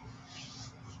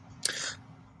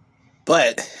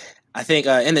 But I think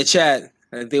in the chat,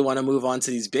 they want to move on to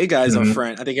these big guys up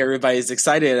front. I think everybody's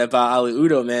excited about Ali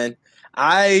Udoh, man.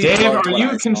 Dave, are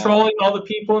you controlling all the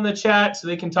people in the chat so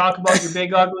they can talk about your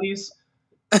big uglies?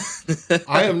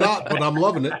 I am not, but I'm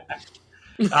loving it.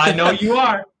 I know you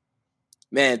are.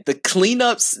 Man, the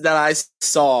cleanups that I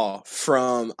saw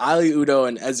from Ali Udoh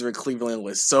and Ezra Cleveland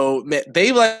was so, man, they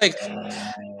and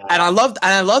I love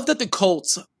that the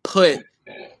Colts put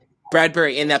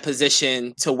Bradbury in that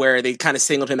position to where they kind of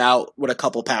singled him out with a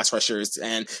couple pass rushers,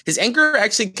 and his anchor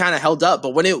actually kind of held up.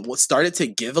 But when it started to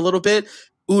give a little bit,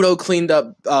 Udoh cleaned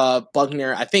up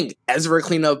Buckner. I think Ezra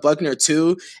cleaned up Buckner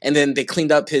too, and then they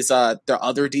cleaned up his their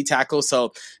other D tackle.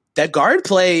 So that guard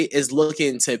play is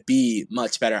looking to be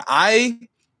much better.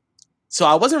 So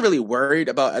I wasn't really worried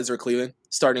about Ezra Cleveland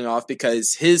starting off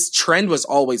because his trend was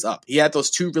always up. He had those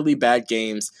 2 really bad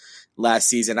games last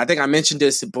season. I think I mentioned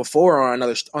this before on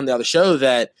the other show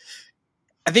that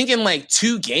I think in like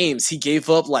 2 games he gave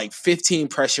up like 15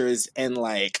 pressures and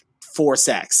like 4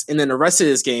 sacks. And then the rest of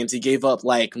his games he gave up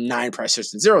like 9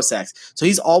 pressures and 0 sacks. So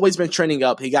he's always been trending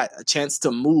up. He got a chance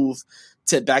to move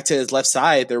back to his left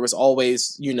side. There was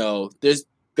always,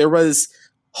 there was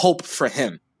hope for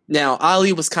him. Now,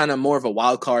 Ali was kind of more of a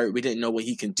wild card. We didn't know what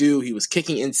he can do. He was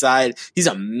kicking inside. He's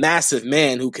a massive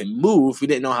man who can move. We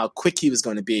didn't know how quick he was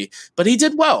going to be, but he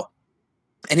did well.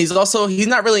 And he's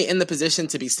not really in the position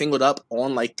to be singled up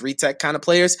on like 3-tech kind of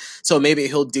players. So maybe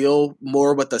he'll deal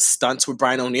more with the stunts with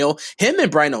Brian O'Neill. Him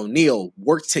and Brian O'Neill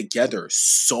work together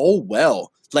so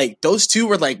well. Like those two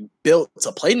were like built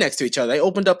to play next to each other. They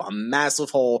opened up a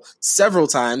massive hole several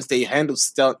times. They handled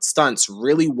stunts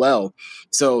really well.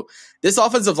 So this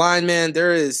offensive line, man,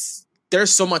 there's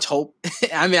so much hope.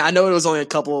 I mean, I know it was only a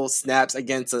couple snaps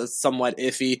against a somewhat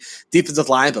iffy defensive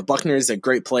line, but Buckner is a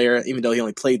great player, even though he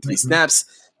only played 3 snaps.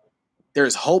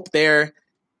 There's hope there.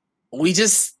 We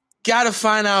just got to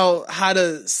find out how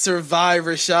to survive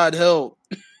Rashad Hill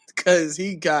because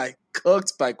he got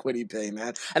cooked by Kwity Paye,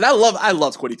 man. And I loved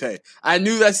Kwity Paye. I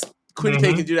knew that Kwity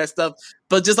Paye could do that stuff,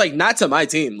 but just like not to my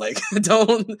team. Like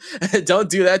don't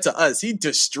do that to us. He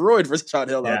destroyed Rashad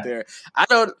Hill out there. I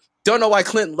don't know why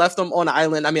Clinton left him on the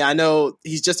island. I mean, I know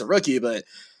he's just a rookie, but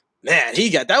man,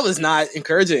 that was not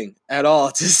encouraging at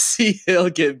all to see Hill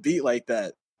get beat like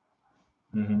that.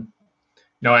 Mm-hmm.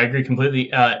 No, I agree completely.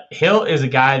 Hill is a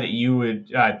guy that you would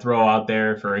throw out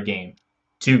there for a game,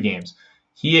 2 games.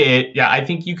 I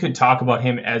think you could talk about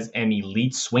him as an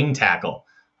elite swing tackle.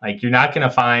 Like, you're not going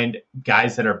to find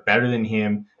guys that are better than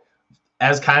him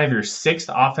as kind of your 6th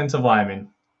offensive lineman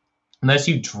unless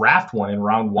you draft one in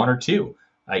round 1 or 2.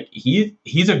 Like,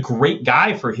 he's a great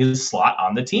guy for his slot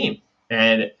on the team,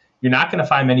 and you're not going to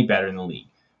find many better in the league.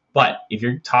 But if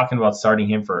you're talking about starting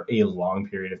him for a long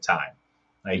period of time,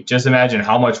 like, just imagine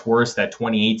how much worse that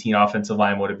 2018 offensive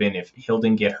line would have been if Hill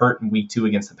didn't get hurt in week 2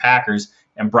 against the Packers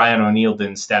and Brian O'Neill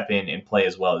didn't step in and play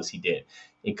as well as he did.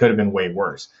 It could have been way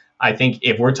worse. I think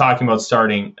if we're talking about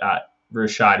starting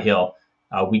Rashad Hill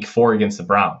week 4 against the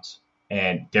Browns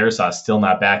and Darrisaw is still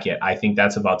not back yet, I think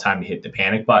that's about time to hit the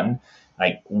panic button.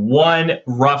 Like, one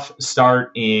rough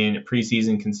start in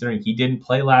preseason, considering he didn't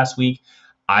play last week.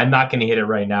 I'm not going to hit it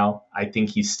right now. I think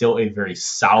he's still a very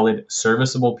solid,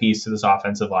 serviceable piece to this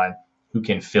offensive line who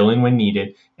can fill in when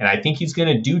needed. And I think he's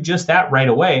going to do just that right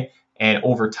away. And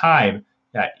over time,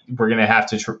 we're going to have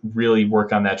to really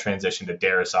work on that transition to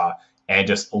Darrisaw and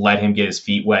just let him get his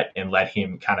feet wet and let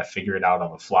him kind of figure it out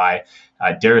on the fly.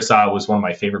 Darrisaw was one of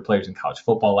my favorite players in college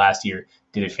football last year,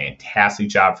 did a fantastic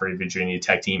job for a Virginia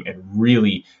Tech team, and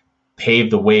really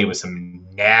paved the way with some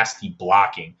nasty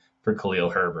blocking for Khalil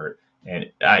Herbert.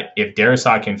 And if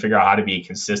Darrisaw can figure out how to be a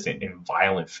consistent and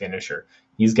violent finisher,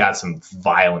 he's got some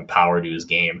violent power to his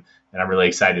game. And I'm really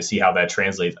excited to see how that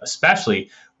translates, especially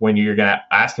when you're going to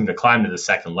ask him to climb to the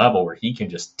second level where he can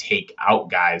just take out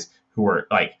guys who are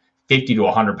like 50 to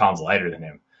 100 pounds lighter than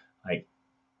him. Like,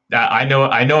 I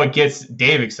know it gets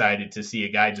Dave excited to see a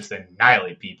guy just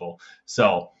annihilate people.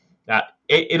 So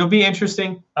it'll be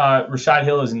interesting. Rashad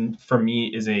Hill for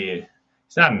me is he's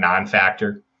not a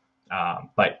non-factor,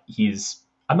 but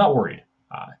I'm not worried.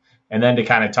 And then to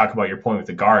kind of talk about your point with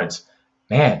the guards,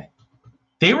 man,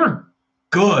 they were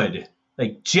good,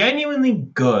 like genuinely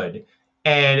good.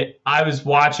 And I was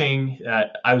watching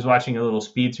a little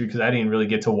speed through because I didn't really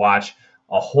get to watch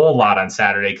a whole lot on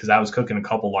Saturday because I was cooking a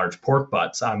couple large pork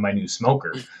butts on my new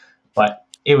smoker. But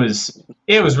it was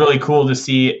really cool to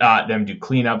see them do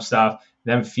cleanup stuff,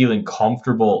 them feeling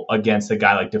comfortable against a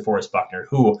guy like DeForest Buckner,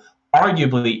 who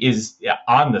arguably is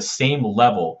on the same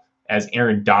level as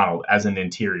Aaron Donald as an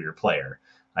interior player.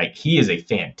 Like, he is a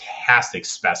fantastic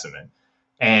specimen.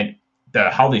 And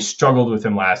how they struggled with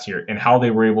him last year and how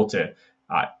they were able to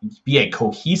be a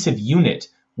cohesive unit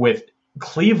with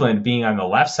Cleveland being on the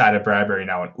left side of Bradbury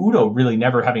now and Udo really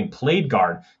never having played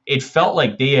guard. It felt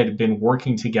like they had been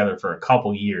working together for a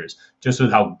couple years just with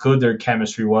how good their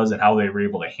chemistry was and how they were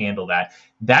able to handle that.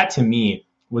 That, to me,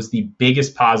 was the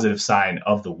biggest positive sign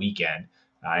of the weekend.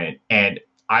 And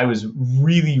I was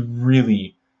really,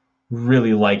 really,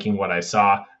 really liking what I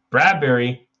saw.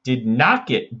 Bradbury did not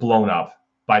get blown up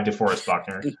by DeForest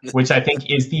Buckner, which I think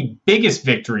is the biggest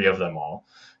victory of them all.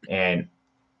 And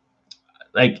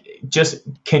like, just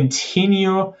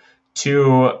continue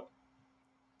to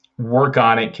work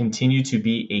on it, continue to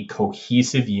be a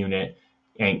cohesive unit.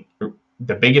 And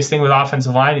the biggest thing with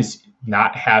offensive line is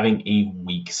not having a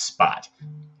weak spot.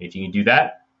 If you can do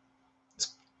that,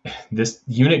 this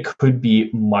unit could be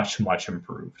much, much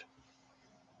improved.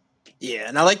 Yeah,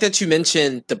 and I like that you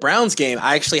mentioned the Browns game.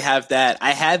 I actually have that.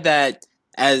 I had that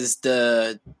as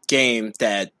the game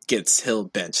that gets Hill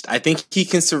benched. I think he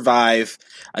can survive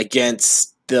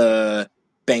against the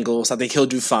Bengals. I think he'll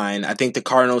do fine. I think the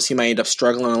Cardinals, he might end up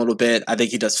struggling a little bit. I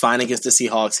think he does fine against the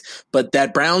Seahawks. But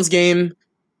that Browns game,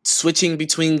 switching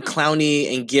between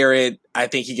Clowney and Garrett, I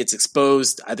think he gets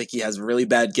exposed. I think he has a really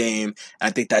bad game. I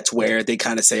think that's where they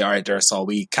kind of say, all right, Darrisaw,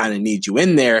 we kind of need you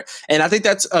in there. And I think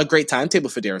that's a great timetable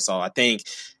for Darrisaw.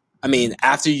 I mean,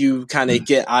 after you kind of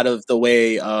get out of the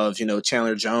way of,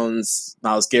 Chandler Jones,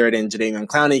 Myles Garrett, and Jadeveon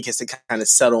Clowney, gets to kind of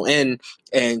settle in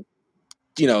and,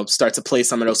 start to play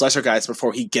some of those lesser guys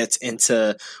before he gets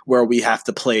into where we have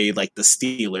to play like the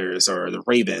Steelers or the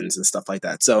Ravens and stuff like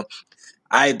that. So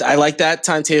I like that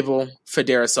timetable for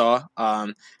Darrisaw.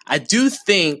 I do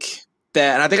think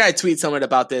that, and I think I tweeted somewhere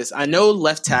about this, I know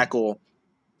left tackle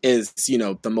is,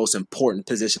 the most important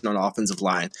position on the offensive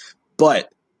line,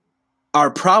 but our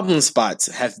problem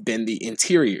spots have been the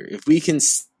interior. If we can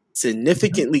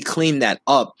significantly clean that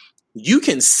up, you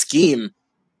can scheme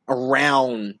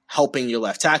around helping your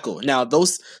left tackle. Now,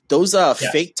 those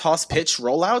fake toss pitch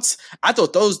rollouts, I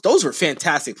thought those were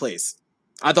fantastic plays.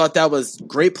 I thought that was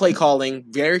great play calling,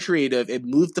 very creative. It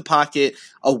moved the pocket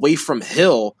away from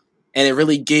Hill, and it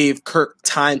really gave Kirk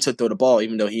time to throw the ball,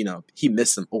 even though he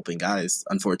missed some open guys,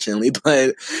 unfortunately.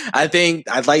 But I think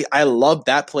I love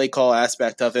that play call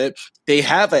aspect of it. They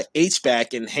have an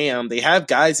H-back in Ham. They have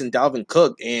guys in Dalvin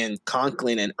Cook and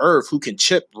Conklin and Irv who can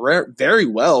chip very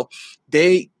well.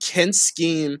 They can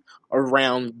scheme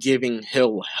around giving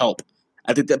Hill help.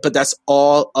 I think but that's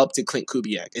all up to Clint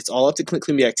Kubiak. It's all up to Clint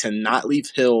Kubiak to not leave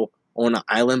Hill on an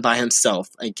island by himself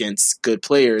against good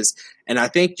players. And I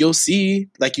think you'll see,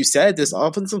 like you said, this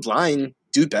offensive line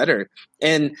do better.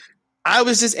 And I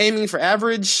was just aiming for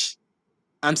average.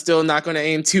 I'm still not going to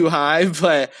aim too high,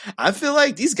 but I feel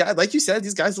like these guys, like you said,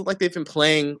 these guys look like they've been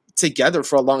playing together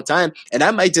for a long time. And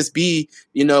that might just be,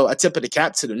 a tip of the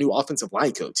cap to the new offensive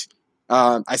line coach.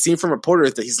 I've seen from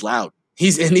reporters that he's loud.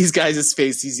 He's in these guys'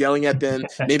 face. He's yelling at them.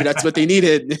 Maybe that's what they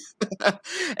needed.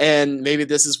 And maybe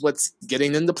this is what's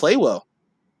getting them to play well.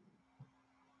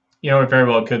 It very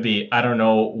well could be. I don't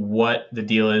know what the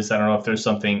deal is. I don't know if there's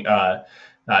something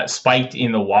spiked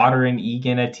in the water in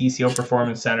Eagan at TCO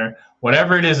Performance Center.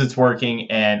 Whatever it is, it's working,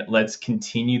 and let's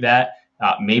continue that.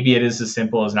 Maybe it is as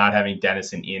simple as not having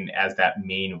Dennison in as that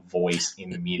main voice in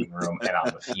the meeting room and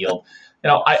on the field.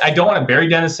 I don't want to bury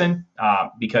Dennison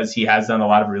because he has done a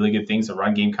lot of really good things. The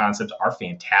run game concepts are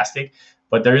fantastic,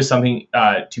 but there is something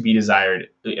to be desired,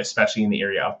 especially in the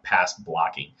area of pass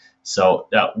blocking. So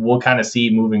we'll kind of see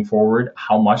moving forward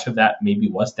how much of that maybe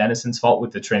was Dennison's fault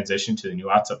with the transition to the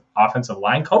new offensive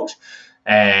line coach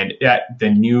and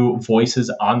the new voices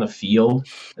on the field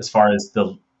as far as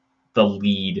the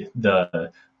lead,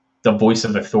 the voice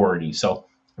of authority. So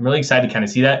I'm really excited to kind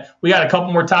of see that. We got a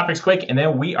couple more topics quick, and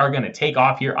then we are going to take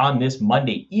off here on this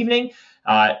Monday evening.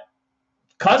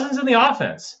 Cousins in the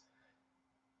offense,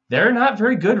 they're not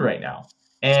very good right now.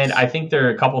 And I think there are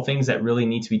a couple things that really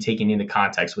need to be taken into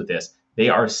context with this. They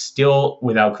are still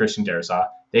without Christian Darrisaw.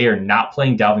 They are not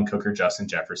playing Dalvin Cook or Justin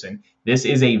Jefferson. This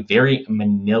is a very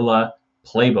Manila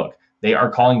playbook. They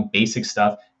are calling basic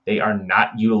stuff. They are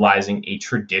not utilizing a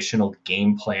traditional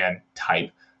game plan type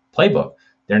playbook.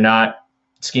 They're not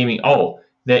scheming,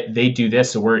 that they do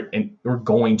this, so we're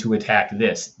going to attack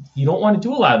this. You don't want to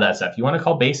do a lot of that stuff. You want to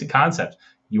call basic concepts.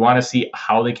 You want to see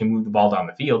how they can move the ball down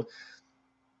the field.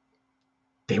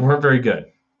 They weren't very good.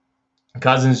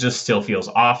 Cousins just still feels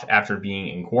off after being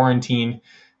in quarantine.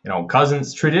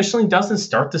 Cousins traditionally doesn't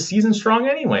start the season strong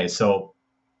anyway. So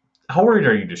how worried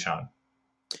are you, Deshaun?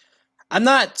 I'm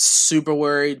not super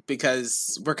worried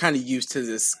because we're kind of used to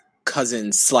this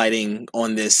Cousins sliding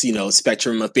on this,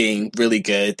 spectrum of being really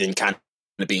good and kind of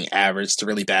being average to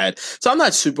really bad. So I'm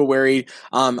not super worried.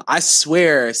 I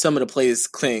swear some of the plays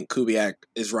Clint Kubiak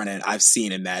is running, I've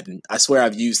seen in Madden. I swear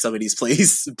I've used some of these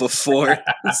plays before.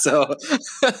 So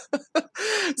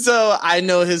I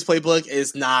know his playbook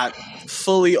is not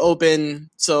fully open.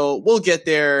 So we'll get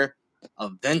there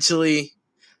eventually.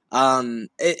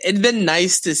 It'd been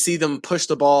nice to see them push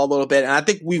the ball a little bit, and I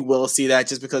think we will see that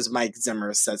just because Mike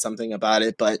Zimmer said something about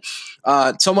it. But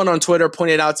someone on Twitter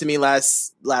pointed out to me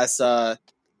last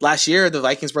year the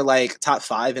Vikings were like top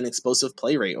 5 in explosive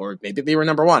play rate, or maybe they were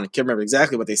number 1. I can't remember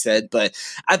exactly what they said, but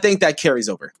I think that carries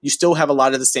over. You still have a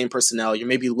lot of the same personnel. You're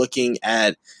maybe looking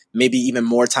at maybe even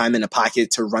more time in the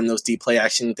pocket to run those deep play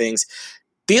action things.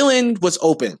 Thielen was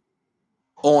open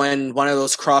on one of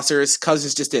those crossers.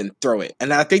 Cousins just didn't throw it.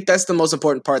 And I think that's the most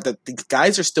important part, that the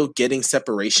guys are still getting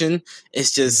separation.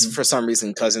 It's just for some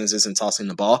reason Cousins isn't tossing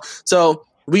the ball. So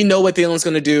we know what Thielen's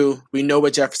going to do. We know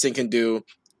what Jefferson can do.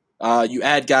 You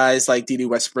add guys like Dede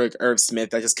Westbrook, Irv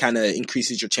Smith, that just kind of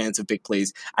increases your chance of big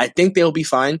plays. I think they'll be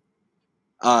fine.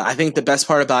 I think the best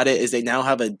part about it is they now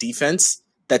have a defense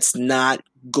that's not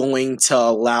going to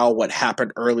allow what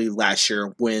happened early last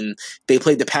year when they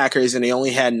played the Packers and they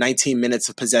only had 19 minutes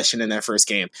of possession in their first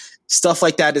game. Stuff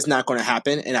like that is not going to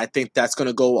happen, and I think that's going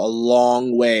to go a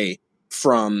long way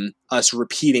from us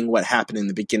repeating what happened in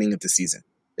the beginning of the season,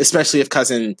 especially if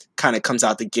Cousin kind of comes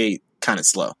out the gate kind of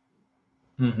slow.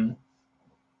 100%.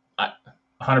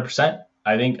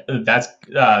 I think that's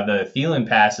the Thielen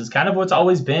pass is kind of what's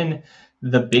always been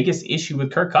the biggest issue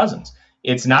with Kirk Cousins.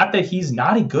 It's not that he's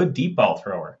not a good deep ball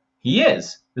thrower. He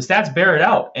is. The stats bear it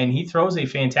out, and he throws a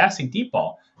fantastic deep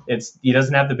ball. He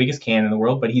doesn't have the biggest cannon in the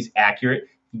world, but he's accurate.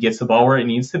 He gets the ball where it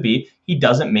needs to be. He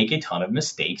doesn't make a ton of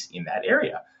mistakes in that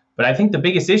area. But I think the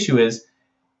biggest issue is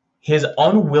his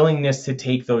unwillingness to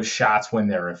take those shots when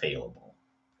they're available.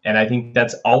 And I think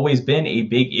that's always been a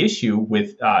big issue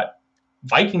with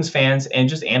Vikings fans and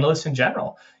just analysts in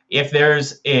general. If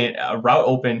there's a route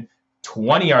open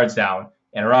 20 yards down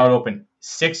and a route open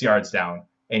 6 yards down,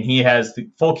 and he has the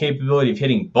full capability of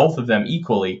hitting both of them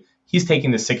equally, he's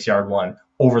taking the 6-yard one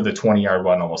over the 20-yard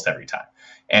one almost every time.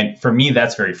 And for me,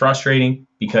 that's very frustrating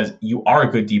because you are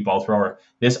a good deep ball thrower.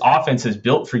 This offense is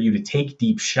built for you to take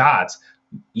deep shots.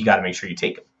 You got to make sure you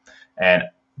take them. And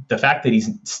the fact that he's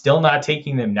still not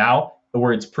taking them now,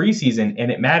 where it's preseason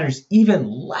and it matters even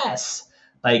less,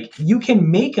 like you can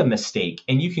make a mistake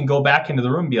and you can go back into the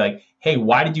room and be like, hey,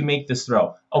 why did you make this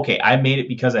throw? Okay, I made it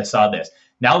because I saw this.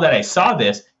 Now that I saw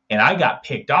this and I got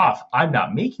picked off, I'm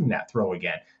not making that throw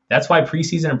again. That's why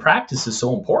preseason and practice is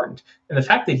so important. And the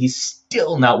fact that he's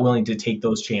still not willing to take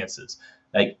those chances,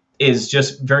 is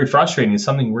just very frustrating. It's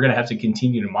something we're going to have to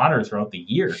continue to monitor throughout the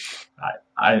year.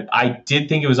 I did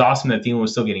think it was awesome that Thielen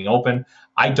was still getting open.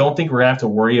 I don't think we're going to have to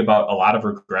worry about a lot of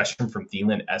regression from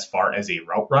Thielen as far as a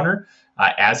route runner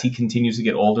as he continues to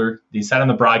get older. They said on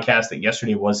the broadcast that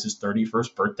yesterday was his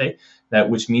 31st birthday,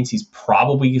 which means he's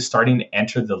probably starting to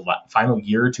enter the final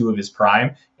year or two of his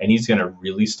prime, and he's going to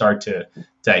really start to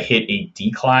hit a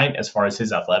decline as far as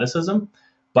his athleticism.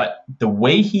 But the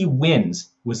way he wins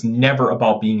was never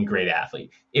about being a great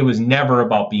athlete. It was never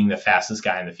about being the fastest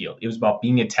guy in the field. It was about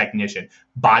being a technician,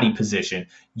 body position,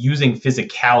 using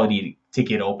physicality to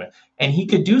get open. And he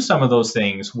could do some of those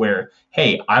things where,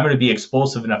 hey, I'm going to be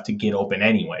explosive enough to get open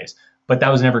anyways. But that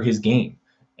was never his game.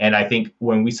 And I think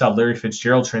when we saw Larry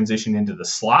Fitzgerald transition into the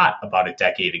slot about a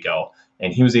decade ago,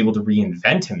 and he was able to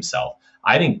reinvent himself,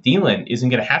 I think Thielen isn't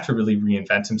going to have to really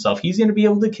reinvent himself. He's going to be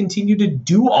able to continue to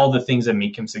do all the things that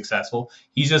make him successful.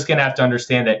 He's just going to have to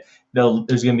understand that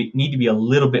there's going to need to be a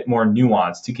little bit more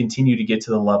nuance to continue to get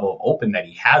to the level of open that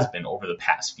he has been over the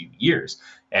past few years.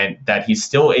 And that he's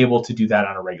still able to do that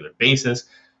on a regular basis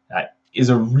is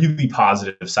a really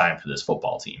positive sign for this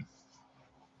football team.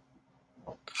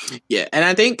 Yeah, and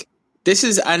I think this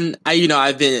is, and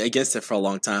I've been against it for a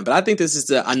long time, but I think this is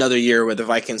another year where the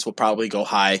Vikings will probably go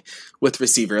high with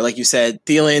receiver. Like you said,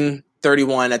 Thielen,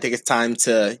 31, I think it's time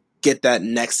to get that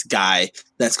next guy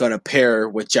that's going to pair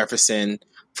with Jefferson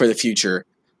for the future.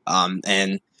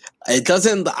 And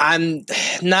I'm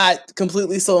not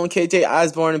completely sold on KJ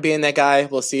Osborne and being that guy.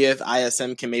 We'll see if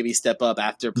ISM can maybe step up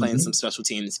after playing some special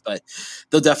teams, but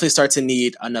they'll definitely start to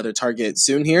need another target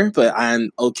soon here. But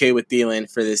I'm okay with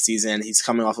Thielen for this season. He's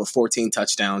coming off of 14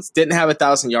 touchdowns. Didn't have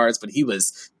 1,000 yards, but he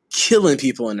was killing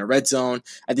people in the red zone.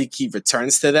 I think he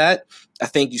returns to that. I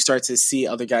think you start to see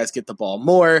other guys get the ball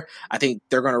more. I think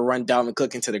they're going to run Dalvin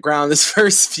Cook into the ground this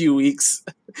first few weeks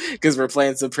because we're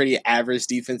playing some pretty average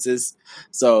defenses.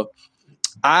 So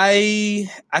I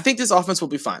think this offense will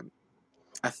be fine.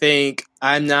 I think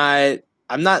I'm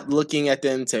not looking at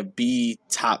them to be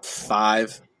top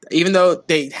 5, even though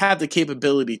they have the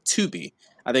capability to be.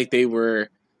 I think they were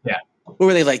what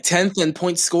were they, like 10th in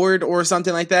points scored or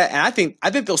something like that? And I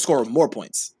think they'll score more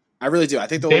points. I really do. I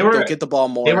think they'll get the ball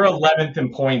more. They were 11th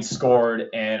in points scored,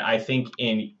 and I think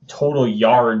in total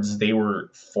yards they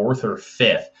were 4th or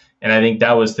 5th. And I think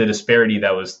that was the disparity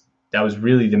that was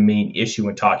really the main issue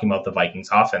when talking about the Vikings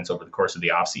offense over the course of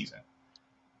the offseason.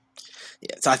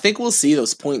 Yeah, so I think we'll see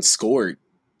those points scored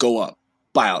go up.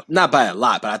 Not by a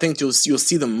lot, but I think you'll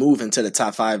see them move into the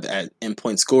top 5 in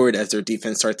points scored as their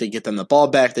defense starts to get them the ball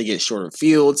back. They get shorter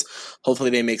fields. Hopefully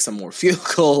they make some more field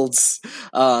goals.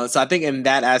 So I think in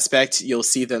that aspect, you'll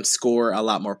see them score a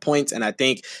lot more points. And I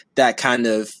think that kind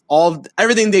of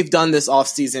everything they've done this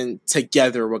offseason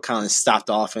together will kind of stop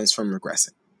the offense from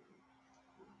regressing.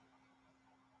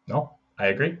 No, I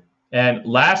agree. And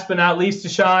last but not least,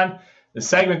 Deshaun, the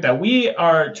segment that we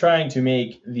are trying to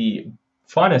make the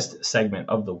funnest segment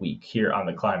of the week here on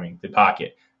the Climbing the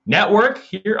Pocket Network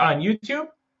here on YouTube,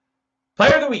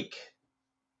 Player of the Week.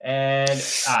 And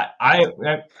I'm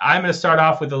going to start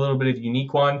off with a little bit of a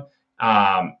unique one.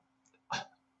 I'm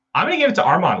going to give it to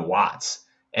Armon Watts.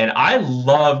 And I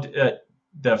loved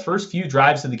the first few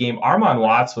drives of the game. Armon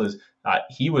Watts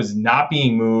he was not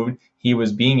being moved. He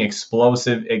was being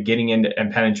explosive at getting into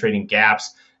and penetrating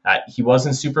gaps. He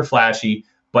wasn't super flashy,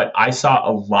 but I saw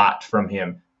a lot from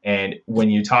him. And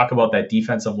when you talk about that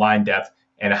defensive line depth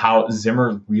and how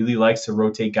Zimmer really likes to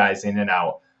rotate guys in and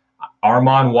out,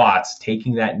 Armon Watts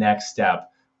taking that next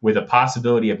step with a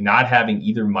possibility of not having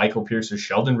either Michael Pierce or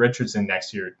Sheldon Richardson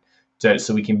next year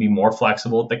so we can be more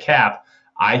flexible at the cap,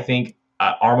 I think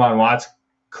Armon Watts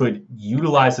could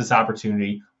utilize this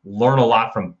opportunity, learn a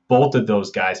lot from both of those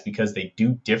guys because they do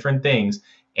different things,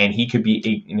 and he could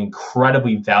be an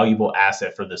incredibly valuable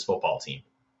asset for this football team.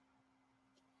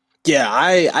 Yeah,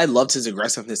 I loved his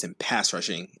aggressiveness in pass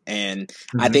rushing, and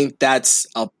I think that's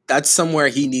somewhere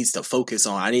he needs to focus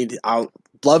on. I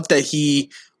love that he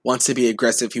wants to be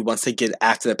aggressive. He wants to get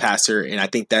after the passer, and I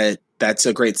think that's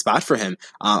a great spot for him.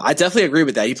 I definitely agree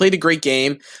with that. He played a great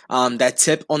game. That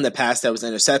tip on the pass that was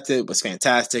intercepted was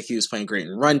fantastic. He was playing great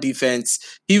in run defense.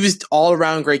 He was all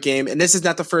around great game, and this is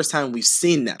not the first time we've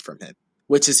seen that from him,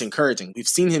 which is encouraging. We've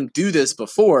seen him do this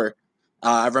before.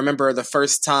 I remember the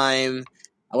first time,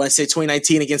 I want to say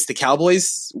 2019 against the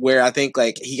Cowboys, where I think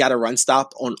he got a run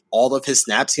stop on all of his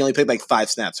snaps. He only played 5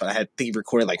 snaps, but I think he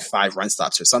recorded 5 run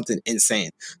stops or something insane.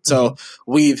 So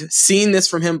we've seen this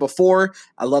from him before.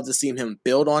 I love to see him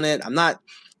build on it.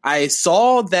 I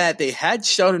saw that they had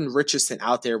Sheldon Richardson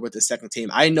out there with the second team.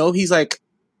 I know he's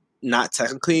not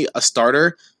technically a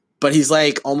starter, but he's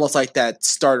almost like that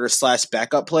starter /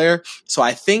 backup player. So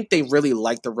I think they really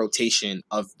like the rotation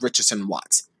of Richardson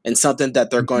Watts. And something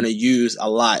that they're going to use a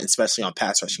lot, especially on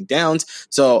pass rushing downs.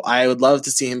 So I would love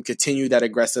to see him continue that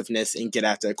aggressiveness and get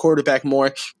after the quarterback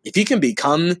more. If he can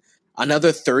become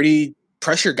another 30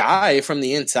 pressure guy from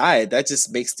the inside, that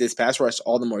just makes this pass rush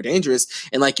all the more dangerous.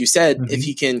 And like you said, if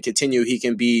he can continue, he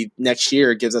can be next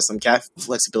year, gives us some cap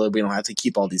flexibility. We don't have to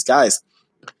keep all these guys.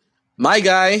 My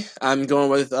guy, I'm going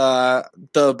with the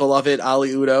beloved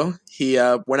Ali Udo. He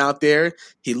went out there.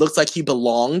 He looked like he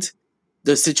belonged.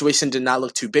 The situation did not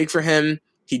look too big for him.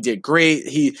 He did great.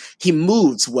 He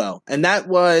moves well, and that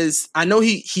was, I know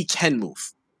he can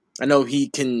move. I know he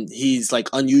can. He's like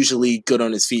unusually good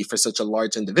on his feet for such a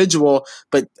large individual.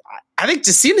 But I think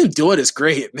just seeing him do it is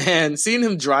great, man. Seeing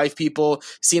him drive people,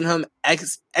 seeing him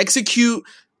execute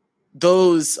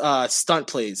those stunt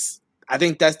plays. I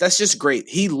think that's just great.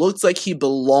 He looks like he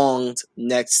belonged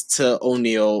next to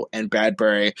O'Neal and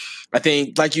Bradbury. I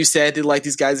think, like you said,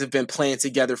 these guys have been playing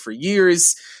together for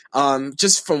years.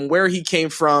 Just from where he came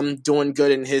from, doing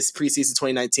good in his preseason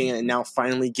 2019, and now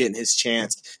finally getting his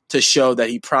chance to show that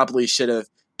he probably should have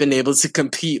been able to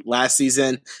compete last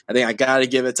season. I think I got to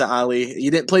give it to Ali. He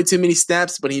didn't play too many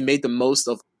snaps, but he made the most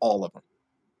of all of them.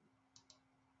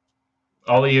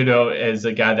 Ali Udo is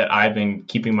a guy that I've been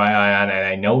keeping my eye on, and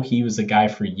I know he was a guy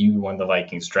for you when the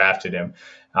Vikings drafted him.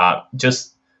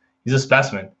 He's a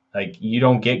specimen. Like, you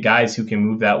don't get guys who can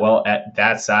move that well at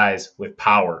that size with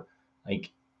power.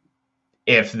 Like,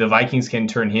 if the Vikings can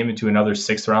turn him into another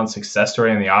 6th-round success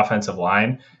story on the offensive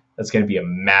line, that's going to be a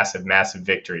massive, massive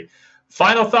victory.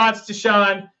 Final thoughts,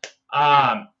 Deshaun.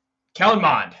 Kellen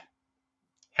Mond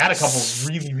had a couple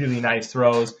really, really nice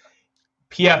throws.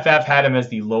 PFF had him as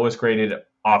the lowest graded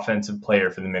offensive player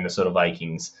for the Minnesota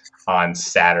Vikings on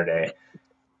Saturday.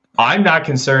 I'm not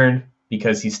concerned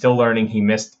because he's still learning. He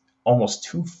missed almost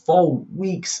 2 full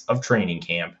weeks of training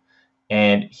camp,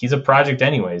 and he's a project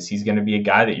anyways. He's going to be a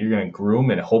guy that you're going to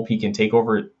groom and hope he can take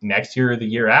over next year or the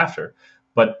year after.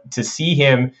 But to see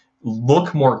him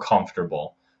look more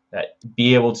comfortable, that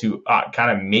be able to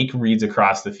kind of make reads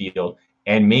across the field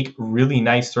and make really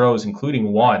nice throws,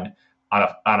 including one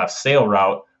on a sail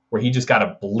route where he just got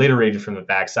obliterated from the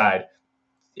backside.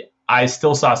 I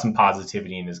still saw some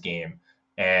positivity in this game.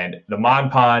 And the Mon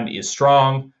Pond is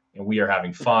strong, and we are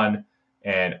having fun,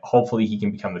 and hopefully he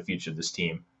can become the future of this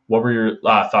team. What were your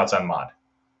thoughts on Mond?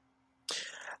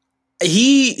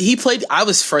 He played. I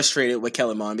was frustrated with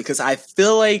Kellen Mond because I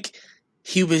feel like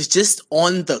he was just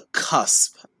on the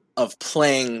cusp of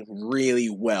playing really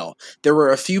well. There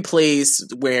were a few plays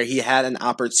where he had an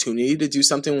opportunity to do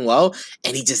something well,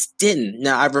 and he just didn't.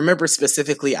 Now, I remember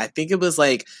specifically, I think it was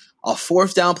like a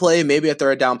 4th down play, maybe a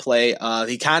 3rd down play.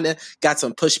 He kind of got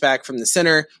some pushback from the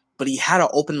center, but he had an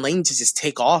open lane to just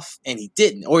take off, and he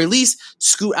didn't. Or at least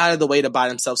scoot out of the way to buy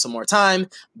himself some more time,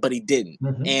 but he didn't.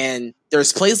 Mm-hmm. And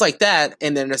there's plays like that,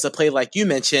 and then there's a play like you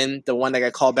mentioned, the one that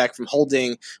got called back from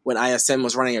holding when ISM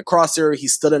was running a crosser. He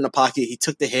stood in the pocket, he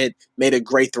took the hit, made a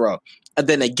great throw. And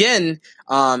then again,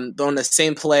 on the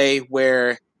same play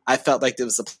where I felt like there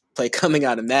was a play coming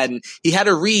out of Madden, he had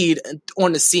a read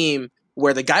on the seam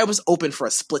where the guy was open for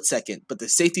a split second, but the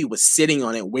safety was sitting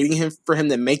on it, waiting for him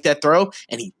to make that throw,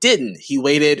 and he didn't. He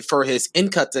waited for his in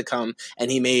cut to come, and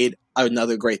he made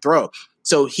another great throw.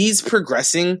 So he's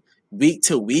progressing week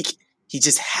to week. He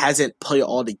just hasn't put it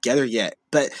all together yet.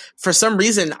 But for some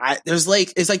reason, it's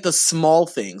like the small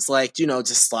things, like,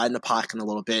 just sliding the pocket a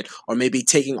little bit, or maybe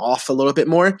taking off a little bit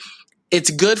more.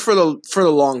 It's good for the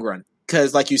long run.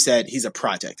 Because, like you said, he's a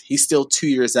project. He's still 2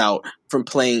 years out from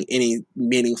playing any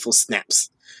meaningful snaps.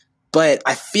 But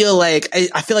I feel like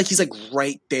he's like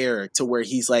right there to where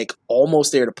he's like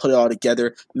almost there to put it all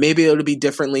together. Maybe it'll be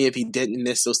differently if he didn't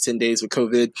miss those 10 days with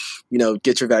COVID.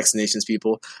 Get your vaccinations,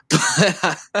 people.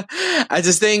 But I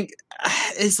just think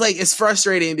it's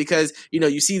frustrating because,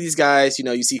 you see these guys,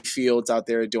 you see Fields out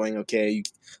there doing okay.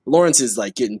 Lawrence is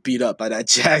like getting beat up by that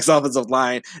Jags offensive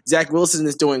line. Zach Wilson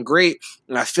is doing great.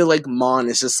 And I feel like Mon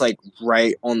is just like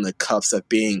right on the cuffs of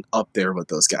being up there with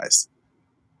those guys.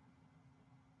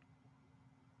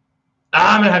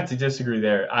 I'm gonna have to disagree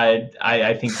there.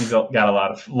 I think he's got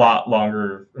a lot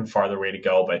longer and farther way to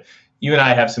go. But you and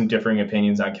I have some differing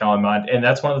opinions on Kellen Mond, and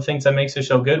that's one of the things that makes the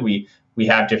show good. We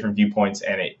have different viewpoints,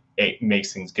 and it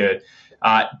makes things good.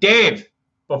 Dave,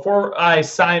 before I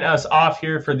sign us off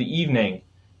here for the evening,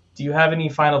 do you have any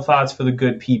final thoughts for the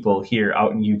good people here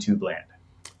out in YouTube land?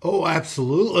 Oh,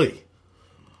 absolutely.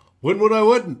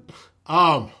 Wouldn't.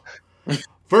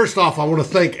 First off, I want to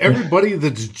thank everybody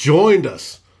that's joined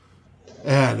us.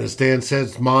 And as Dan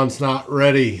says, Mond's not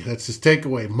ready. That's his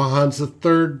takeaway. Mond's a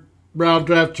 3rd-round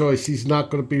draft choice. He's not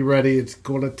going to be ready. It's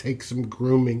going to take some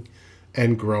grooming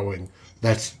and growing.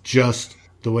 That's just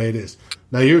the way it is.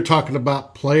 Now, you're talking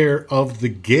about player of the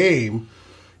game.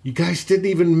 You guys didn't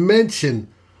even mention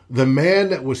the man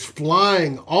that was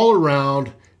flying all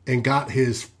around and got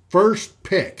his first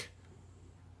pick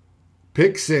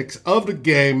 6 of the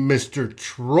game, Mr.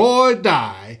 Troy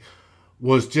Dye,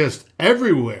 was just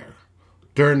everywhere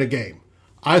during the game.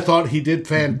 I thought he did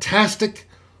fantastic.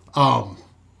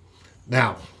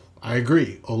 Now, I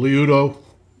agree. Oli Udoh,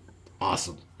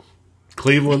 awesome.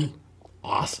 Cleveland,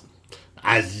 awesome.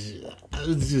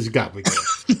 It just got me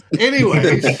going.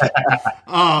 Anyways,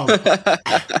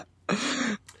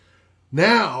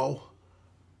 now,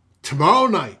 tomorrow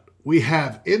night, we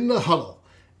have In the Huddle.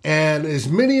 And as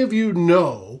many of you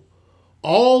know,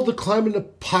 all the Climb in the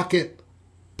Pocket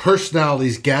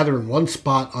personalities gather in one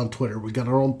spot on Twitter. We got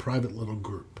our own private little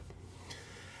group.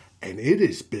 And it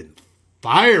has been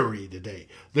fiery today.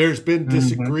 There's been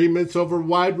disagreements over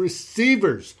wide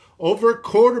receivers, over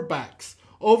quarterbacks,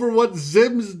 over what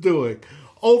Zim's doing,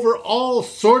 over all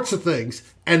sorts of things.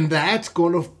 And that's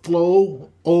going to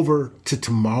flow over to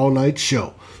tomorrow night's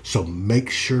show. So make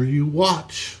sure you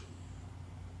watch.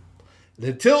 And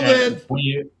until then...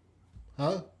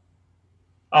 Huh?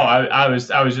 Oh, I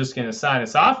was just going to sign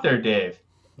us off there, Dave.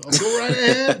 I'll go right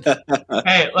ahead.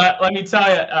 Hey, let me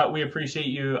tell you, we appreciate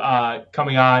you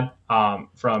coming on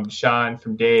from Sean,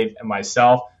 from Dave, and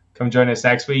myself. Come join us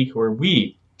next week where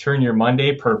we turn your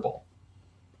Monday purple.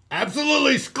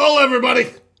 Absolutely. Skull,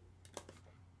 everybody.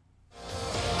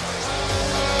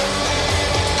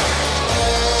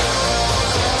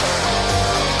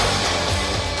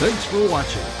 Thanks for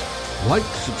watching. Like,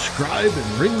 subscribe,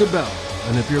 and ring the bell.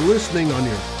 And if you're listening on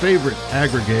your favorite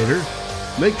aggregator,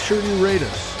 make sure you rate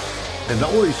us. And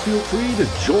always feel free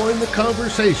to join the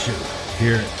conversation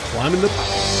here at Climbing the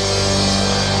Pocket.